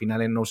 ¿no? Al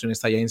final en Notion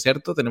está ya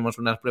inserto, tenemos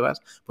unas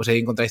pruebas, pues ahí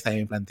encontráis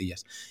también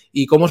plantillas.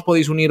 ¿Y cómo os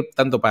podéis unir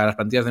tanto para las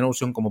plantillas de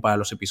Notion como para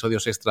los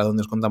episodios extra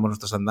donde os contamos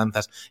nuestras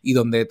andanzas y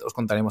donde os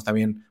contaremos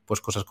también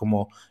pues cosas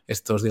como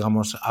estos,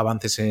 digamos,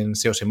 avances en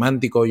SEO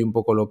semántico y un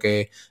poco lo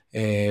que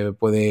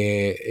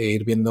puede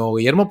ir viendo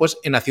Guillermo? Pues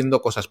en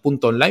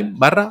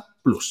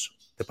haciendocosas.online/plus.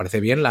 ¿Te parece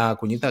bien la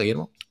cuñita,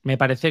 Guillermo? Me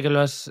parece que lo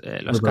has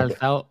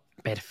calzado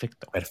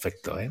perfecto.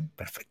 Perfecto, ¿eh?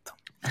 Perfecto.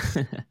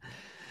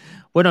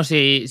 Bueno,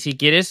 si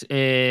quieres,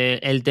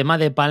 el tema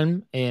de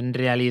Palm, en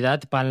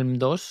realidad, Palm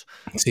 2,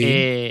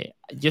 Sí.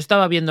 yo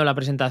estaba viendo la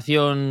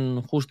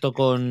presentación justo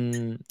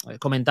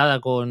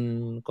comentada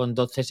con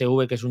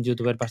 .csv, que es un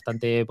youtuber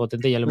bastante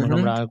potente, ya lo hemos Ujú.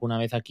 nombrado alguna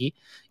vez aquí,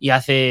 y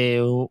hace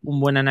un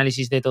buen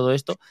análisis de todo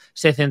esto.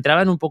 Se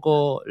centraba en un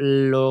poco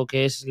lo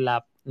que es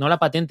no la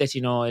patente,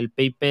 sino el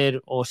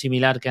paper o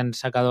similar que han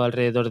sacado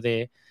alrededor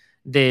de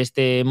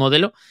este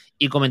modelo,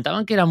 y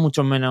comentaban que era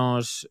mucho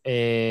menos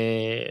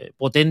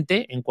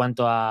potente en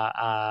cuanto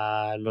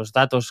a los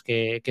datos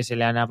que se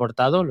le han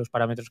aportado, los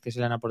parámetros que se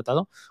le han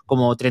aportado,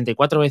 como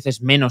 34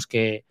 veces menos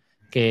que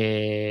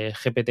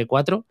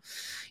GPT-4.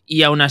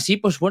 Y aún así,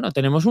 pues bueno,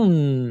 tenemos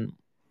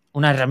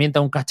una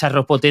herramienta, un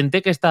cacharro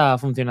potente que está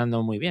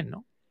funcionando muy bien,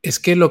 ¿no? Es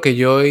que lo que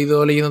yo he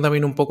ido leyendo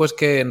también un poco es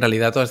que en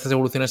realidad todas estas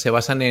evoluciones se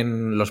basan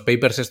en los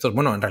papers estos.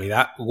 Bueno, en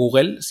realidad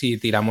Google, si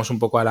tiramos un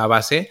poco a la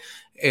base,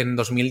 en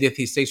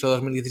 2016 o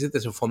 2017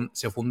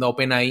 se funda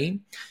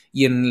OpenAI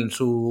y en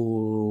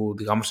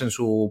digamos, en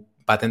sus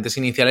patentes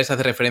iniciales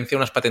hace referencia a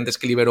unas patentes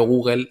que liberó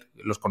Google,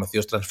 los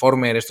conocidos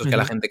Transformer, estos que a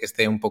la gente que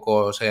esté un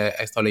poco se ha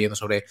estado leyendo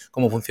sobre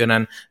cómo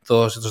funcionan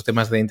todos estos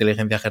temas de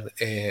inteligencia,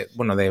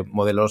 bueno, de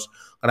modelos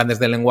grandes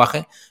del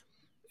lenguaje.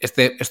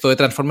 Esto de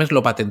Transformers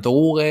lo patentó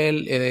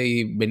Google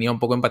y venía un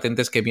poco en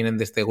patentes que vienen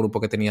de este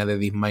grupo que tenía de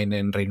DeepMind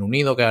en Reino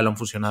Unido, que ahora lo han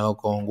fusionado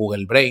con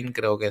Google Brain,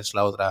 creo que es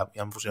la otra, y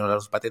han fusionado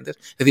las dos patentes.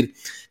 Es decir,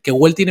 que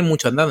Google tiene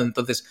mucho andado,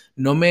 entonces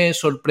no me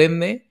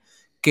sorprende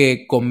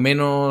que con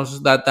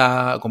menos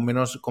data, con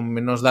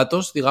menos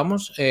datos,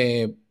 digamos,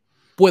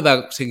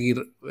 pueda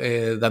seguir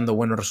dando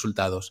buenos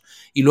resultados.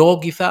 Y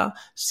luego quizá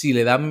si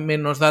le dan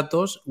menos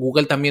datos,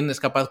 Google también es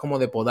capaz como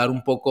de podar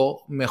un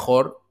poco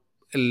mejor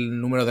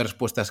el número de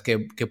respuestas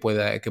que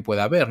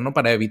pueda haber, ¿no?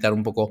 Para evitar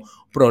un poco Sí.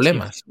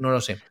 problemas, no lo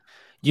sé.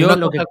 Yo Una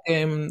lo cosa que...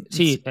 que...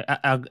 Sí,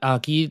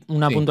 aquí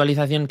una Sí,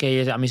 puntualización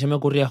que a mí se me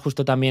ocurría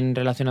justo también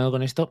relacionado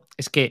con esto,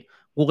 es que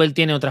Google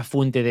tiene otra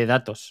fuente de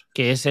datos,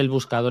 que es el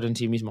buscador en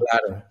sí mismo,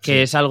 claro, que sí.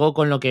 es algo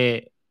con lo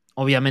que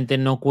obviamente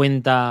no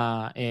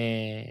cuenta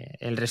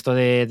el resto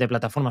de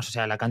plataformas. O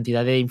sea, la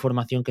cantidad de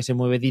información que se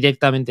mueve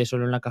directamente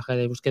solo en la caja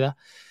de búsqueda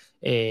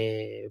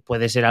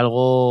puede ser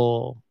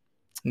algo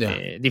Ya.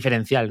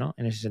 diferencial, ¿no?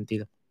 En ese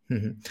sentido.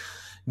 Ujú.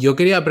 Yo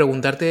quería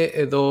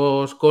preguntarte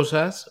dos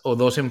cosas o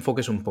dos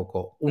enfoques un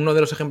poco. Uno de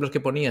los ejemplos que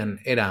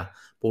ponían era,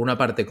 por una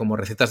parte, como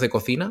recetas de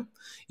cocina,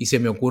 y se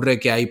me ocurre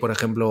que ahí, por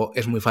ejemplo,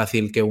 es muy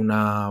fácil que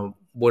una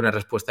buena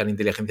respuesta en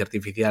inteligencia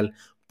artificial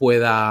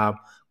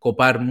pueda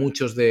copar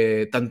muchos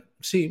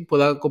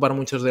pueda copar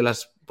muchos de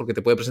las, porque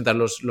te puede presentar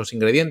los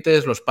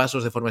ingredientes, los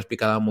pasos de forma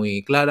explicada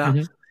muy clara,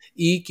 Ujú.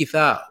 y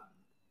quizá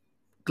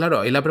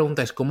claro, ahí la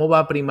pregunta es cómo va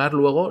a primar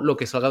luego lo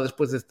que salga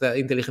después de esta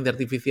inteligencia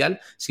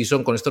artificial, si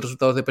son con estos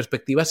resultados de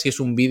perspectiva, si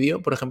es un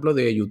vídeo, por ejemplo,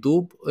 de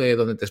YouTube,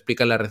 donde te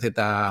explican la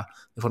receta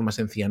de forma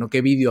sencilla, ¿no?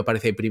 ¿Qué vídeo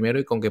aparece ahí primero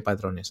y con qué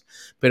patrones?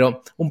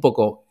 Pero un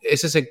poco,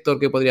 ese sector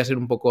que podría ser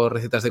un poco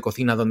recetas de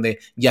cocina, donde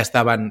ya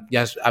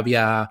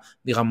había,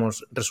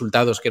 digamos,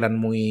 resultados que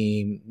eran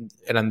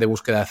de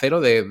búsqueda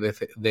cero,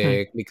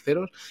 de clic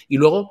ceros, y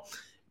luego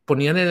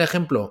ponían el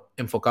ejemplo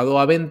enfocado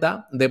a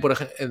venta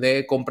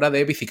de compra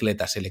de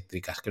bicicletas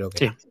eléctricas, creo que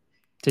Sí, era.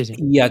 sí, sí.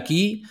 Y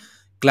aquí,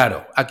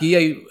 claro, aquí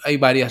hay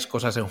varias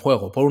cosas en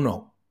juego. Por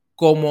uno,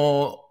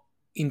 cómo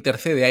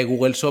intercede ahí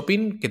Google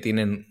Shopping, que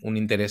tienen un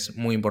interés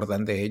muy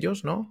importante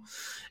ellos, ¿no?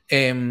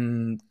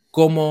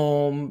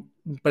 Cómo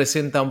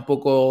presenta un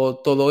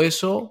poco todo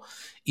eso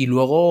y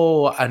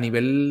luego a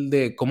nivel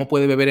de cómo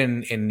puede beber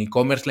en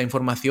e-commerce la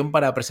información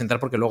para presentar,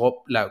 porque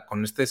luego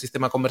con este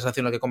sistema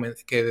conversacional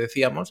que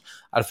decíamos,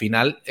 al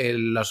final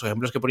los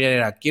ejemplos que ponían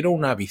era quiero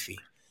una bici,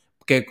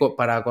 que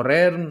para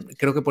correr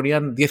creo que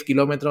ponían 10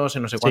 kilómetros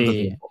en no sé cuánto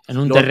Sí, tiempo. en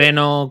un Luego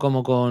terreno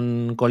como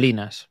con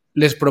colinas.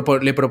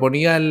 le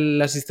proponía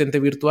el asistente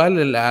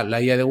virtual,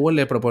 la IA de Google,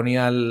 le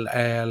proponía a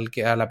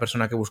la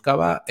persona que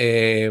buscaba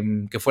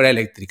que fuera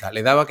eléctrica.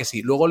 Le daba que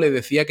sí. Luego le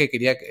decía que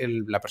quería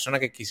la persona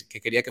que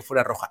quería que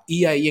fuera roja.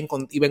 Y ahí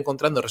iba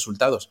encontrando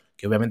resultados,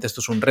 que obviamente esto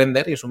es un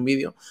render y es un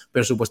vídeo,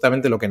 pero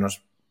supuestamente lo que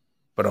nos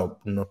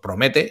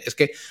promete es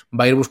que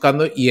va a ir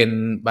buscando y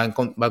va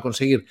a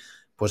conseguir,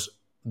 pues,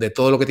 de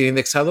todo lo que tiene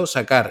indexado,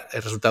 sacar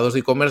resultados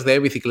de e-commerce de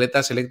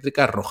bicicletas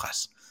eléctricas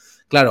rojas.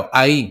 Claro,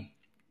 ahí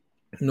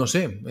no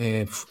sé,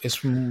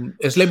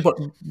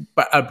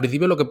 al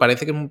principio lo que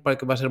parece que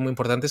va a ser muy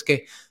importante es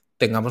que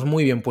tengamos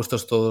muy bien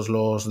puestos todos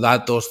los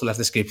datos, las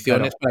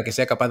descripciones, Claro. para que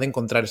sea capaz de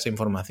encontrar esa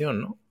información,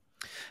 ¿no?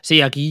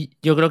 Sí, aquí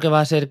yo creo que va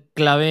a ser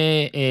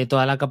clave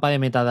toda la capa de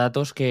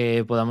metadatos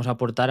que podamos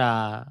aportar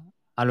a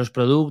los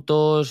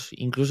productos,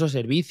 incluso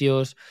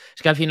servicios.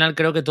 Es que al final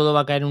creo que todo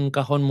va a caer en un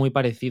cajón muy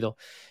parecido.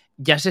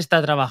 Ya se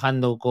está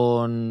trabajando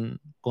con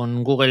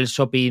Google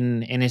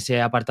Shopping en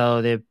ese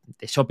apartado de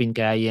shopping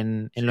que hay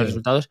en los Sí.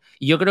 resultados,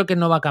 y yo creo que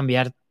no va a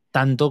cambiar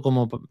tanto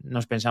como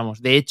nos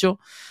pensamos. De hecho,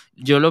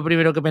 yo lo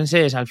primero que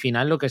pensé es, al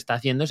final lo que está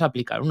haciendo es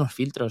aplicar unos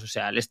filtros. O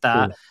sea, él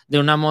está de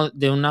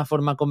una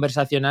forma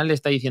conversacional, le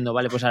está diciendo,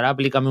 vale, pues ahora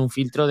aplícame un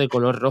filtro de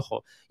color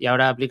rojo y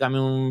ahora aplícame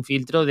un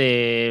filtro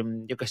de,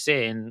 yo qué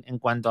sé, en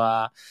cuanto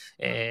a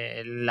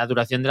la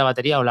duración de la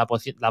batería o la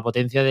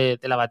potencia de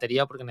la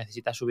batería, porque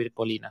necesita subir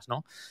colinas,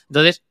 ¿no?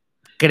 Entonces,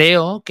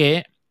 creo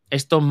que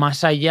esto,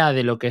 más allá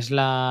de lo que es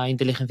la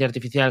inteligencia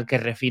artificial que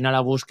refina la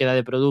búsqueda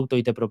de producto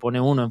y te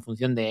propone uno en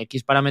función de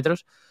X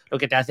parámetros, lo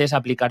que te hace es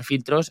aplicar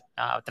filtros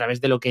a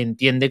través de lo que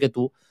entiende que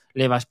tú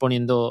le vas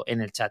poniendo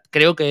en el chat.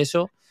 Creo que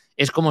eso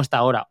es como está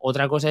ahora.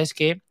 Otra cosa es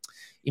que,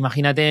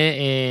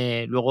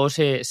 imagínate, luego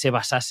se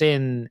basase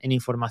en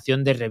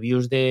información de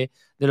reviews de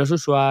los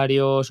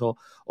usuarios o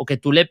que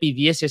tú le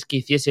pidieses que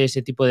hiciese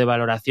ese tipo de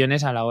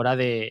valoraciones a la hora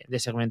de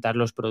segmentar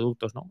los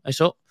productos, ¿no?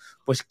 Eso,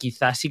 pues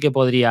quizás sí que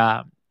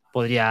podría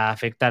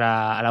afectar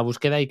a la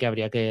búsqueda y que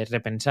habría que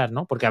repensar,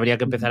 ¿no? Porque habría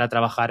que empezar a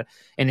trabajar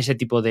en ese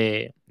tipo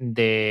de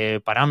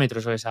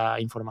parámetros o esa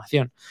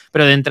información.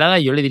 Pero de entrada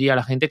yo le diría a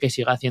la gente que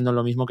siga haciendo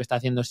lo mismo que está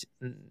haciendo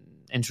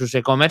en sus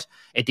e-commerce,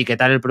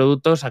 etiquetar el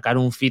producto, sacar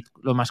un feed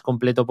lo más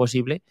completo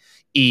posible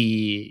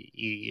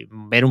y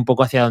ver un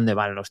poco hacia dónde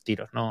van los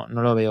tiros. No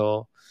lo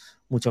veo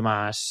mucho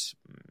más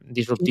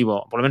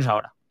disruptivo, por lo menos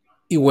ahora.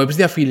 ¿Y webs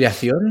de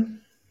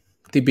afiliación?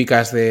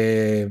 Típicos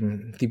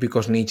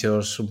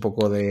nichos, un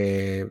poco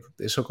de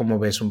eso. ¿Cómo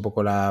ves un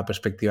poco la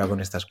perspectiva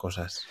con estas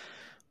cosas?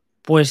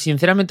 Pues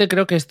sinceramente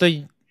creo que esto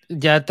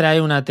ya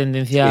trae una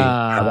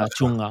tendencia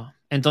chunga.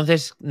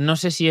 Entonces, no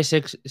sé si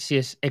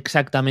es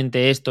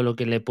exactamente esto lo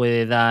que le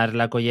puede dar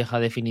la colleja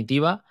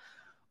definitiva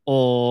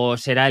o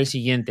será el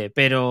siguiente,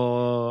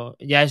 pero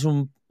ya es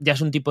un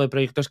tipo de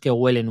proyectos que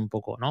huelen un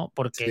poco, ¿no?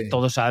 Porque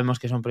todos sabemos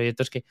que son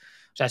proyectos que,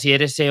 o sea, si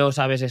eres SEO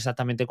sabes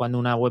exactamente cuándo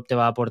una web te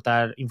va a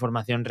aportar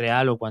información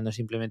real o cuando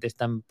simplemente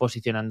están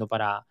posicionando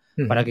para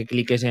que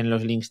cliques en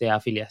los links de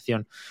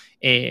afiliación.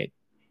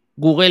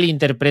 Google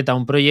interpreta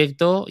un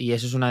proyecto, y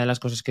eso es una de las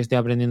cosas que estoy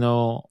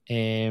aprendiendo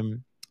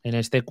en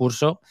este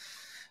curso,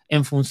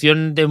 en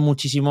función de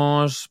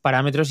muchísimos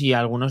parámetros, y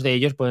algunos de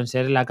ellos pueden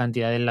ser la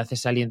cantidad de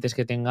enlaces salientes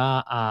que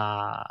tenga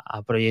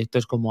a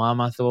proyectos como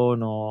Amazon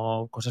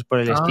o cosas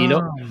por el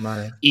estilo.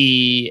 Vale.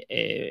 Y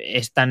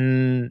es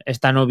tan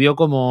obvio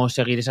como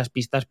seguir esas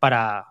pistas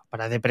para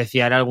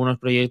depreciar algunos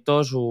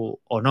proyectos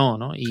o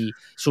no, y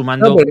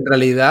sumando... No, pero en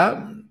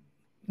realidad,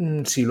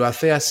 si lo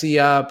hace así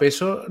a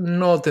peso,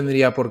 no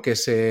tendría por qué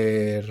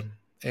ser...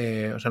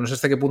 o sea, no sé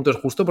hasta qué punto es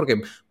justo, porque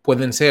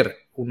pueden ser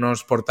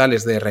unos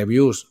portales de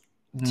reviews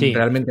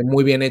realmente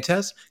muy bien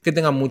hechas que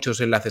tengan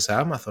muchos enlaces a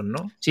Amazon,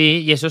 ¿no?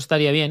 Sí, y eso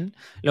estaría bien.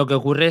 Lo que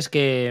ocurre es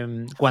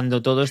que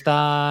cuando todo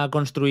está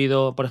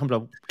construido, por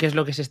ejemplo, ¿qué es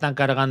lo que se están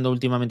cargando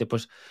últimamente?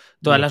 Pues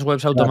todas las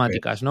webs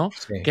automáticas, ¿no?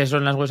 Sí. ¿Qué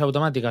son las webs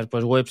automáticas?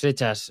 Pues webs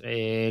hechas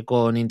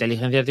con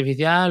inteligencia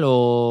artificial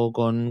o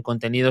con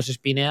contenidos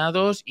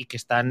espineados y que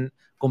están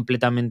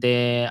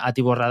completamente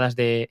atiborradas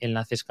de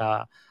enlaces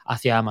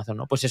hacia Amazon,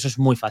 ¿no? Pues eso es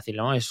muy fácil,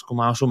 ¿no? Es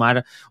como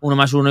sumar 1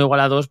 más 1 igual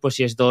a 2, pues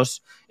si es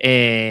 2,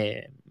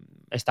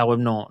 esta web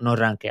no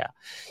rankea.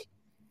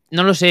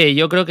 No lo sé,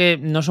 yo creo que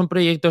no son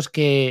proyectos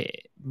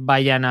que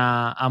vayan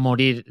a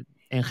morir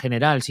en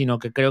general, sino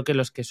que creo que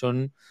los que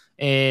son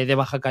de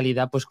baja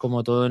calidad, pues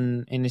como todo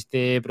en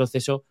este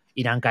proceso,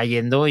 irán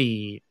cayendo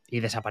y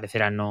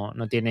desaparecerán,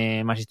 no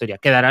tiene más historia.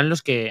 Quedarán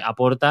los que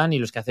aportan y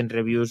los que hacen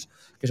reviews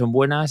que son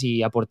buenas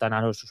y aportan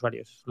a los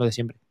usuarios, lo de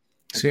siempre.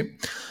 Sí.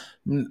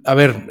 A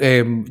ver,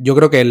 yo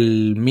creo que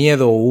el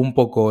miedo o un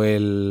poco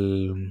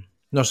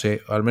no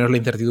sé, al menos la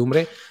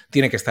incertidumbre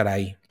tiene que estar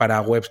ahí para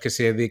webs que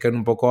se dediquen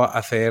un poco a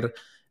hacer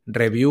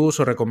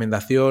reviews o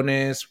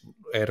recomendaciones,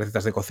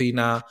 recetas de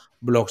cocina,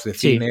 blogs de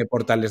cine,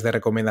 portales de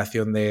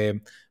recomendación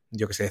de,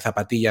 yo que sé, de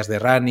zapatillas de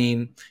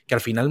running, que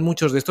al final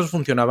muchos de estos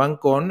funcionaban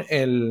con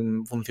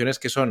funciones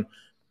que son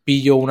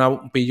pillo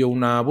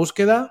una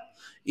búsqueda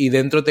y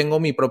dentro tengo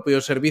mi propio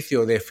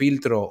servicio de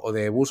filtro o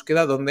de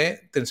búsqueda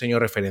donde te enseño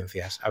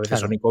referencias. A veces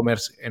son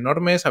e-commerce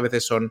enormes, a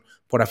veces son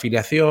por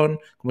afiliación.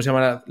 ¿Cómo se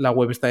llama la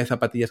web esta de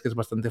zapatillas que es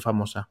bastante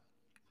famosa?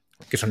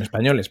 Que son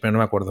españoles, pero no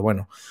me acuerdo.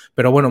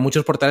 Pero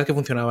muchos portales que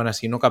funcionaban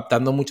así, ¿no?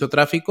 Captando mucho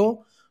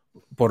tráfico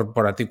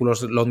por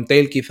artículos long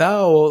tail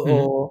quizá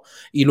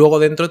y luego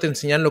dentro te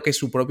enseñan lo que es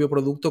su propio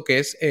producto, que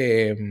es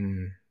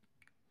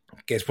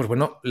pues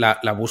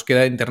la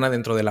búsqueda interna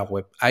dentro de la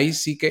web. Ahí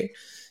sí que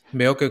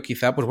veo que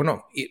quizá, pues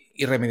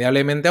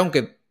irremediablemente,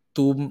 aunque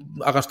tú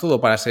hagas todo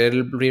para ser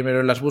el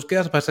primero en las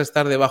búsquedas, vas a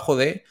estar debajo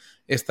de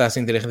estas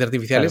inteligencias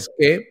artificiales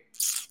que...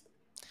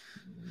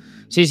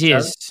 Sí,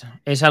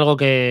 es algo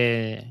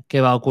que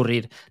va a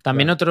ocurrir.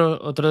 También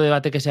otro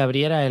debate que se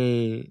abría era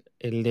el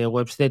de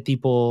webs de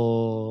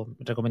tipo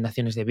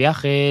recomendaciones de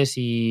viajes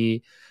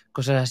y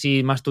cosas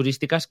así más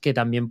turísticas que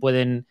también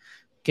pueden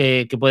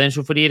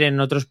sufrir en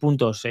otros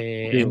puntos,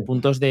 en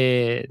puntos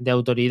de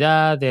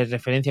autoridad, de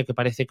referencia, que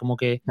parece como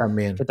que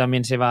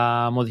también se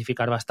va a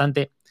modificar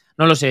bastante.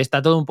 No lo sé,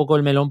 está todo un poco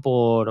el melón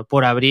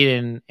por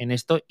abrir en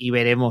esto y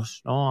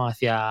veremos, ¿no?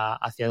 hacia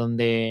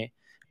dónde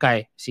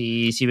cae.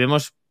 Si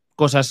vemos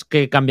cosas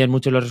que cambian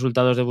mucho los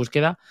resultados de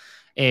búsqueda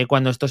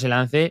cuando esto se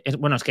lance. Es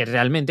que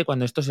realmente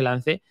cuando esto se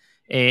lance,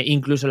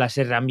 incluso las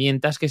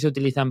herramientas que se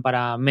utilizan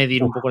para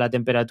medir un poco la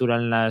temperatura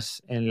en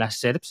las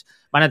SERPs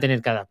van a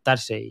tener que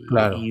adaptarse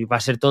Claro. y va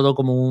a ser todo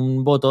como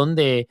un botón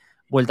de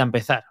vuelta a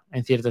empezar,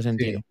 en cierto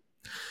sentido.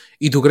 Sí.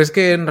 ¿Y tú crees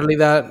que en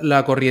realidad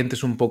la corriente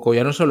es un poco,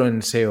 ya no solo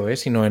en SEO,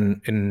 sino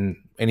en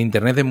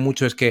Internet en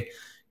mucho, es que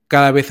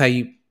cada vez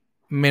hay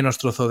menos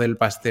trozo del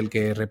pastel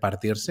que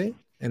repartirse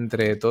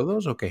entre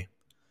todos o qué?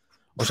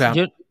 O sea,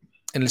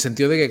 en el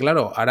sentido de que,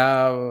 claro,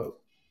 ahora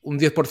un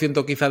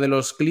 10% quizá de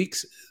los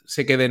clics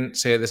se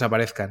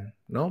desaparezcan,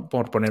 ¿no?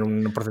 Por poner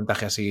un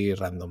porcentaje así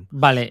random.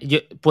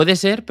 Vale, puede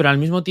ser, pero al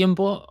mismo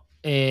tiempo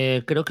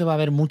creo que va a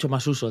haber mucho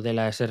más uso de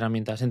las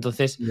herramientas.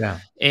 Entonces,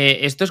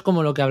 esto es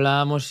como lo que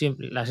hablábamos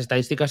siempre, las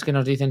estadísticas que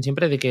nos dicen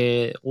siempre de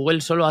que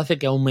Google solo hace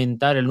que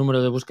aumentar el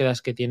número de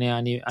búsquedas que tiene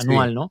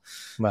anual, ¿no?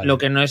 Vale. Lo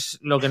que no es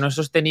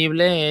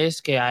sostenible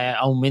es que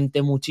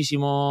aumente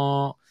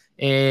muchísimo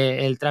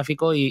el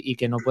tráfico y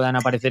que no puedan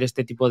aparecer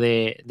este tipo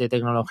de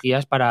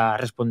tecnologías para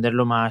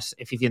responderlo más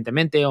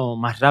eficientemente o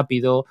más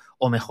rápido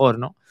o mejor,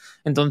 ¿no?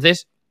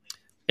 Entonces,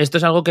 esto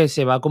es algo que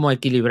se va como a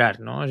equilibrar,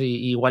 ¿no?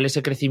 Igual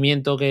ese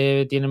crecimiento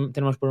que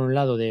tenemos por un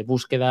lado de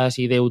búsquedas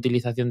y de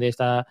utilización de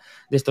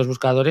estos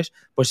buscadores,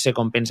 pues se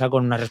compensa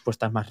con unas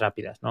respuestas más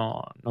rápidas.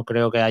 No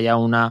creo que haya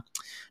una...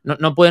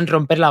 No pueden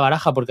romper la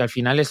baraja porque al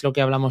final es lo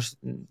que hablamos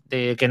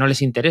de que no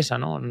les interesa,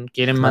 ¿no?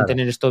 Quieren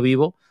mantener esto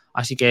vivo,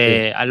 así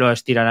que lo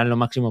estirarán lo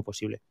máximo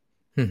posible.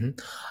 Uh-huh.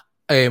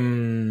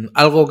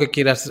 ¿Algo que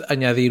quieras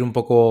añadir un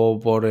poco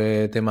por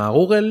tema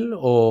Google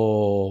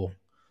o...?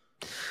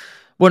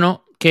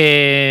 Bueno,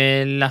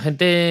 que la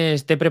gente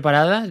esté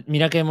preparada.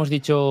 Mira que hemos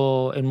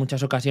dicho en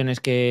muchas ocasiones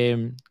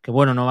que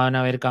bueno, no van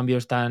a haber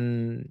cambios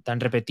tan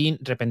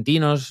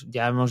repentinos.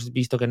 Ya hemos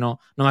visto que no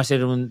va a ser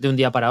de un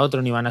día para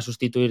otro, ni van a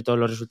sustituir todos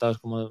los resultados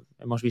como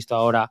hemos visto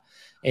ahora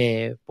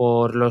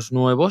por los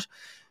nuevos.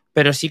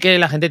 Pero sí que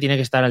la gente tiene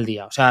que estar al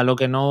día. O sea, lo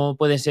que no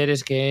puede ser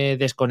es que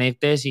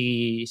desconectes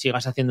y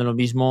sigas haciendo lo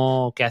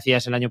mismo que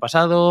hacías el año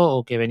pasado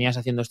o que venías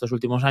haciendo estos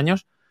últimos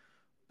años,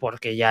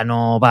 porque ya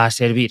no va a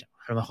servir.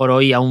 A lo mejor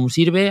hoy aún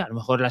sirve, a lo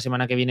mejor la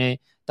semana que viene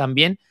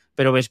también,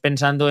 pero ves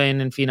pensando en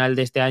el final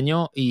de este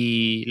año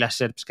y las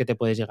SERPs que te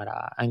puedes llegar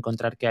a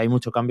encontrar, que hay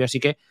mucho cambio. Así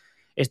que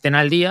estén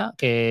al día,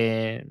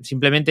 que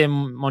simplemente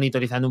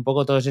monitorizando un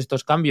poco todos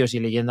estos cambios y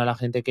leyendo a la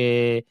gente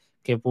que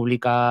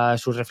publica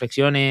sus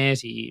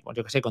reflexiones y, pues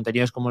yo qué sé,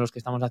 contenidos como los que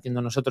estamos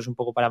haciendo nosotros un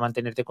poco para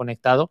mantenerte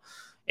conectado,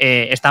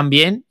 están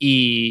bien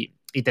y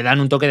te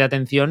dan un toque de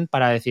atención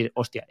para decir,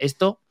 hostia,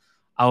 esto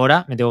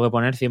ahora me tengo que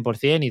poner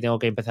 100% y tengo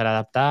que empezar a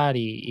adaptar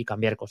y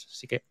cambiar cosas.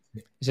 Así que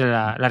esa es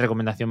la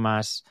recomendación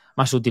más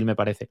útil, me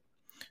parece.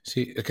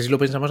 Sí, es que si lo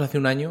pensamos hace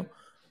un año,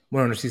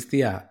 bueno, no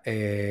existía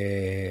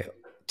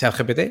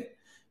ChatGPT,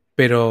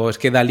 pero es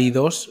que DALL-E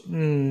 2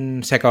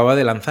 se acababa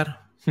de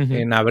lanzar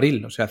en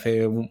abril, o sea,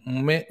 hace un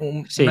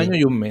año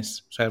y un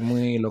mes. O sea, es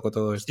muy loco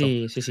todo esto.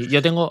 Sí.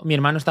 Mi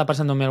hermano está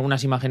pasándome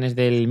algunas imágenes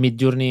del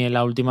Midjourney en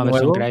la última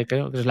versión que hay,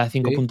 creo que es la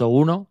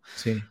 5.1.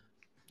 Sí.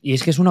 Y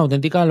es que es una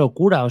auténtica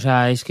locura, o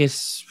sea, es que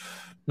es,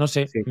 no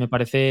sé, me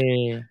parece...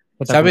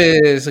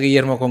 ¿Sabes,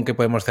 Guillermo, con qué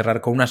podemos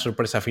cerrar? Con una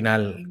sorpresa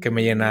final que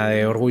me llena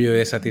de orgullo y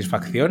de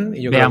satisfacción.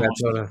 Y yo creo que a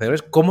todos los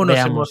hacedores. ¿Cómo nos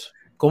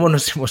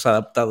hemos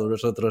adaptado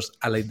nosotros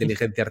a la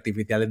inteligencia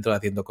artificial dentro de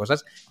Haciendo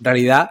Cosas? En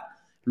realidad,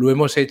 lo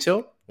hemos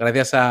hecho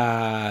gracias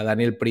a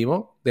Daniel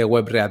Primo, de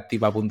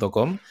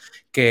webreactiva.com,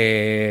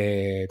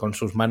 que con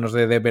sus manos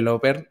de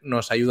developer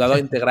nos ha ayudado a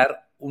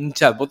integrar un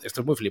chatbot.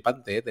 Esto es muy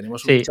flipante, ¿eh?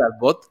 Tenemos un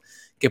chatbot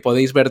que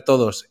podéis ver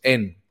todos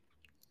en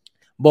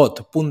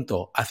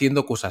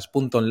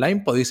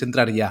bot.haciendocosas.online. Podéis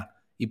entrar ya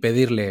y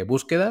pedirle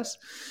búsquedas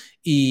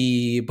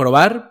y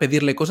probar,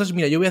 pedirle cosas.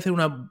 Mira, yo voy a hacer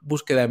una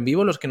búsqueda en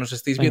vivo. Los que nos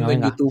estéis viendo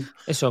en YouTube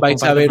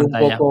vais a ver un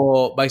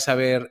poco, vais a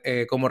ver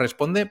cómo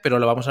responde, pero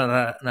lo vamos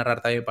a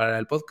narrar también para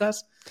el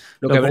podcast.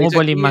 Lo pongo un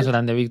pelín más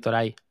grande, Víctor,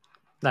 ahí.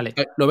 Dale.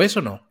 ¿Lo ves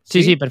o no?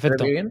 Sí,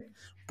 perfecto. Bien.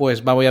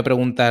 Pues voy a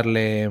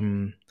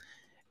preguntarle...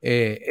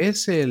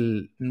 es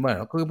el...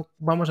 Bueno,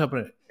 vamos a...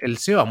 ¿El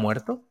SEO ha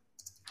muerto?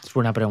 Es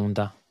buena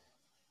pregunta.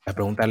 A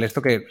preguntarle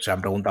esto que se han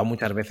preguntado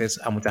muchas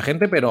veces a mucha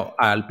gente, pero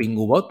al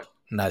PinguBOT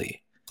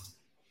nadie.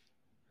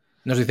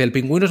 Nos dice, el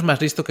pingüino es más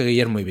listo que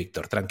Guillermo y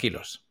Víctor,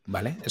 tranquilos,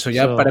 ¿vale? Eso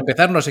para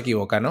empezar no se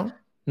equivoca, ¿no?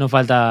 No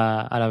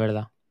falta a la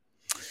verdad.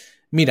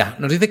 Mira,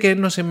 nos dice que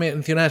no se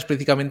menciona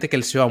explícitamente que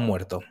el SEO ha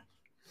muerto.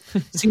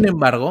 Sin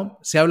embargo,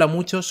 se habla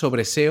mucho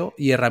sobre SEO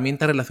y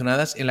herramientas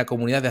relacionadas en la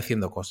comunidad de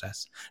Haciendo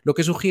Cosas, lo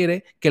que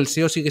sugiere que el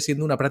SEO sigue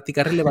siendo una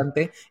práctica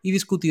relevante y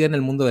discutida en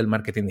el mundo del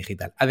marketing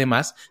digital.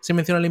 Además, se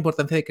menciona la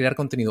importancia de crear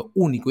contenido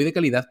único y de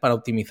calidad para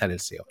optimizar el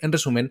SEO. En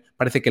resumen,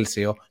 parece que el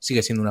SEO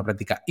sigue siendo una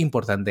práctica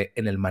importante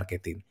en el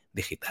marketing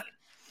digital.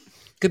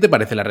 ¿Qué te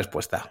parece la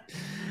respuesta?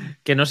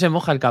 Que no se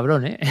moja el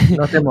cabrón, ¿eh?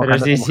 No se moja,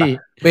 Pero sí.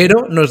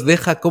 Pero nos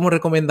deja como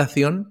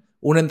recomendación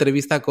una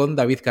entrevista con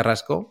David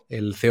Carrasco,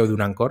 el CEO de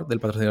Unancor, del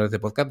patrocinador de este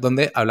podcast,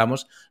 donde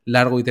hablamos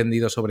largo y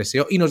tendido sobre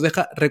SEO y nos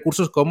deja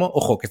recursos como,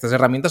 ojo, que estas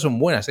herramientas son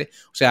buenas, ¿eh?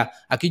 O sea,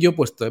 aquí yo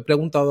he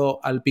preguntado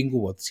al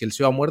PinguBOT si el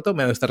SEO ha muerto,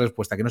 me ha dado esta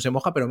respuesta que no se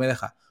moja, pero me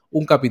deja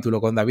un capítulo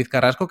con David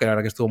Carrasco, que la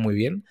verdad que estuvo muy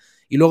bien,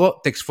 y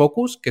luego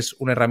TextFocus, que es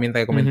una herramienta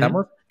que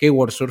comentamos,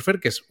 Keyword Surfer,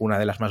 que es una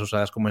de las más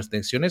usadas como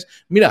extensiones.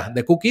 Mira,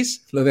 de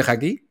cookies, lo deja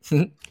aquí.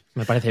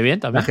 Me parece bien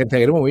también. La gente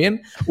quiere muy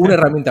bien. Una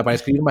herramienta para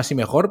escribir más y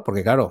mejor,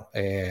 porque claro,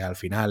 al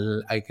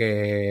final hay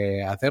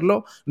que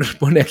hacerlo. Nos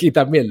pone aquí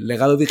también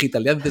legado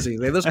digital de antes y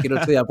dedos, que no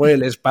estoy a por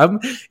el spam.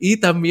 Y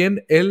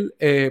también el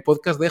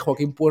podcast de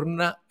Joaquín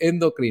Puerna,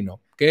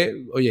 Endocrino,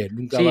 que, oye,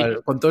 nunca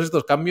va, con todos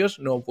estos cambios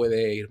no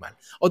puede ir mal.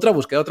 Otra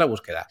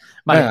búsqueda.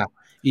 Vale. Venga,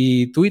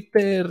 y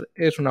Twitter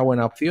es una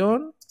buena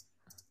opción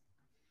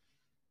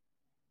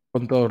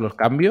con todos los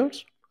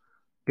cambios.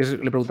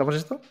 ¿Le preguntamos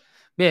esto?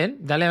 Bien,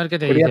 dale a ver qué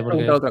te Quería dice.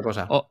 preguntar otra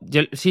cosa.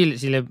 Si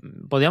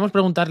podíamos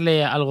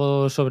preguntarle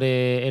algo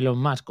sobre Elon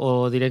Musk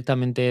o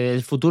directamente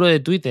el futuro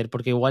de Twitter,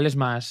 porque igual es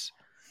más.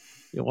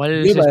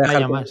 Igual se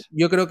explaya más.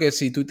 Yo creo que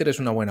sí, Twitter es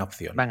una buena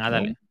opción. Venga,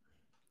 dale.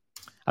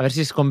 A ver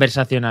si es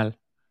conversacional.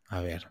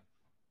 A ver.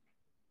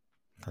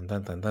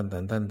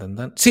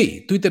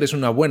 Sí, Twitter es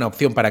una buena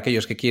opción para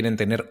aquellos que quieren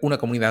tener una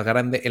comunidad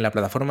grande en la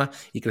plataforma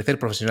y crecer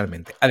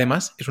profesionalmente.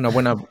 Además, es una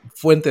buena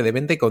fuente de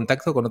venta y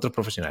contacto con otros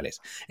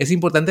profesionales. Es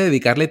importante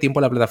dedicarle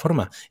tiempo a la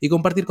plataforma y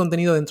compartir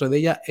contenido dentro de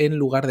ella en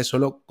lugar de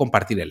solo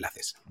compartir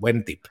enlaces.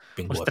 Buen tip,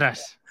 PinguBOT.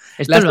 Ostras.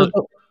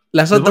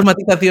 Las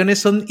automatizaciones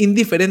son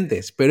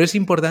indiferentes, pero es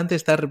importante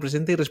estar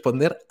presente y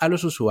responder a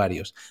los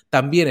usuarios.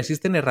 También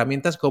existen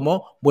herramientas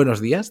como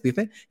Buenos Días,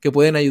 dice, que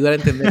pueden ayudar a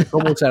entender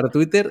cómo usar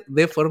Twitter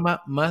de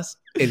forma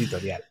más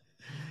editorial.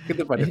 ¿Qué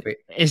te parece?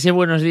 Ese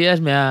Buenos Días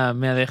me ha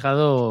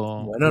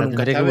dejado... Bueno,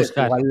 nunca sabes.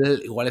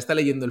 Igual está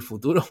leyendo el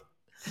futuro.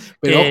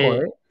 Pero ojo,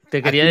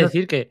 Te quería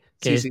decir que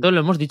sí, esto lo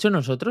hemos dicho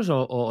nosotros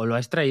o lo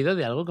has traído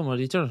de algo que hemos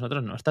dicho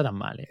nosotros. No está tan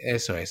mal, ¿eh?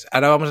 Eso es.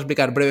 Ahora vamos a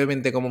explicar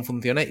brevemente cómo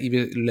funciona y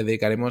le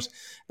dedicaremos...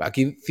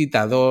 Aquí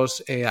cita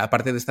dos,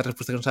 aparte de esta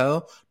respuesta que nos ha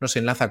dado, nos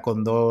enlaza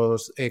con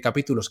dos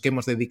capítulos que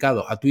hemos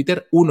dedicado a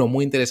Twitter. Uno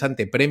muy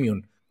interesante,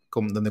 Premium,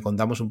 donde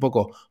contamos un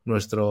poco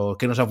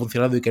qué nos ha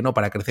funcionado y qué no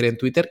para crecer en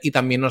Twitter, y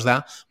también nos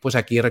da pues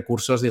aquí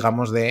recursos,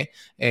 digamos,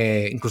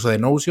 incluso de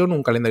Notion,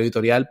 un calendario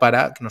editorial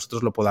para que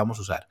nosotros lo podamos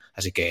usar.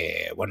 Así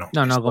que, bueno.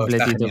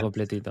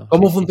 Completito.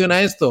 ¿Cómo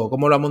funciona esto?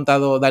 ¿Cómo lo ha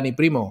montado Dani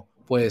Primo?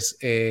 Pues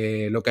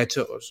lo que ha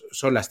hecho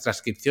son las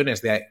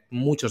transcripciones de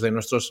muchos de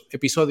nuestros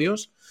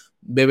episodios,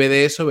 bebe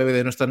de eso, bebe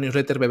de nuestras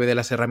newsletters, bebe de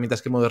las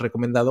herramientas que hemos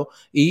recomendado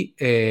y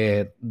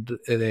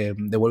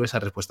devuelve esa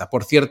respuesta.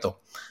 Por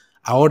cierto,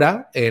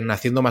 ahora, en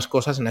Haciendo Más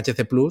Cosas, en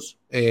HC Plus,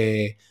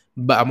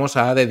 vamos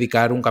a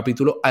dedicar un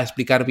capítulo a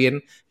explicar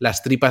bien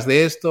las tripas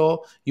de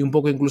esto y un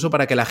poco incluso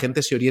para que la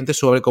gente se oriente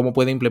sobre cómo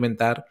puede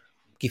implementar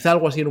quizá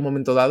algo así en un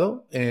momento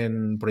dado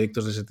en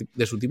proyectos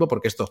de su tipo,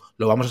 porque esto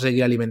lo vamos a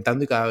seguir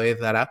alimentando y cada vez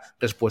dará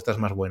respuestas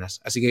más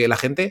buenas. Así que la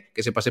gente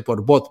que se pase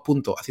por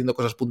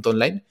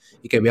bot.haciendocosas.online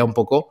y que vea un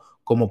poco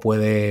cómo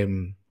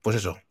puede, pues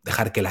eso,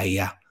 dejar que la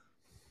IA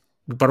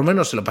por lo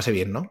menos se lo pase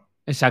bien, ¿no?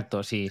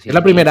 Exacto, sí. Es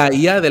la primera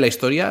IA de la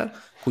historia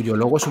cuyo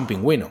logo es un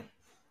pingüino.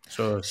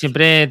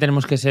 Siempre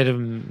tenemos que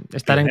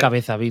estar en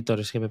cabeza, Víctor.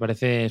 Es que me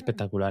parece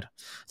espectacular.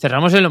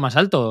 Cerramos en lo más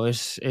alto.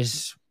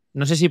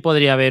 No sé si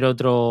podría haber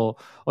otro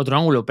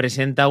ángulo.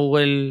 Presenta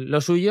Google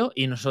lo suyo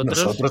y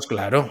nosotros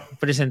claro,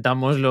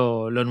 presentamos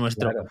lo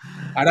nuestro. Claro.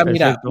 Ahora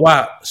mira,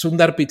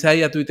 Sundar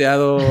Pichai ha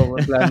tuiteado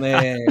en plan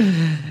de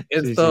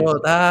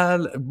esto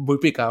tal, muy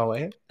picado,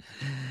 ¿eh?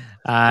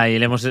 Y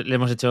le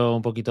hemos hecho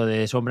un poquito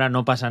de sombra,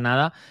 no pasa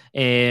nada.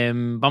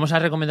 Vamos a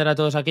recomendar a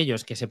todos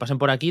aquellos que se pasen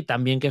por aquí,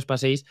 también que os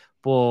paséis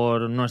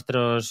por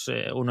nuestras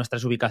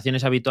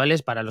ubicaciones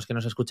habituales, para los que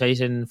nos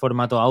escucháis en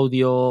formato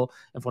audio,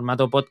 en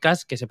formato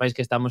podcast, que sepáis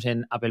que estamos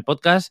en Apple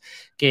Podcast,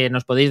 que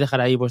nos podéis dejar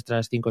ahí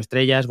vuestras 5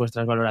 estrellas,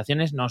 vuestras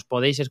valoraciones, nos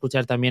podéis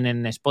escuchar también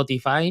en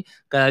Spotify,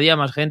 cada día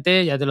más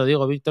gente, ya te lo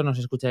digo, Víctor, nos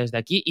escucha desde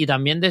aquí y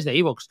también desde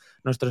iVoox,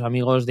 nuestros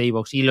amigos de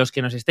iVoox. Y los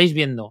que nos estáis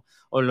viendo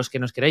o los que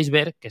nos queráis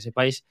ver, que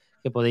sepáis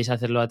que podéis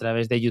hacerlo a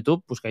través de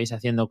YouTube, buscáis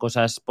Haciendo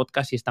Cosas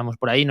Podcast y estamos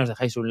por ahí, nos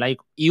dejáis un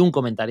like y un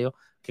comentario,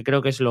 que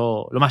creo que es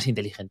lo más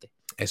inteligente.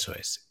 Eso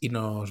es. Y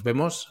nos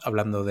vemos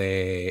hablando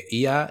de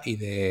IA y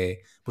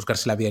de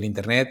buscarse la vida en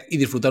Internet y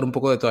disfrutar un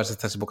poco de todas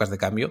estas épocas de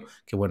cambio,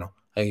 que bueno,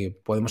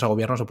 podemos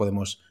agobiarnos o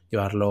podemos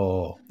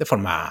llevarlo de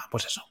forma,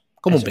 pues eso,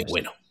 como un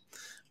pingüino.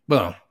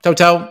 Bueno,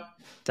 chao.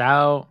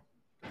 Chao.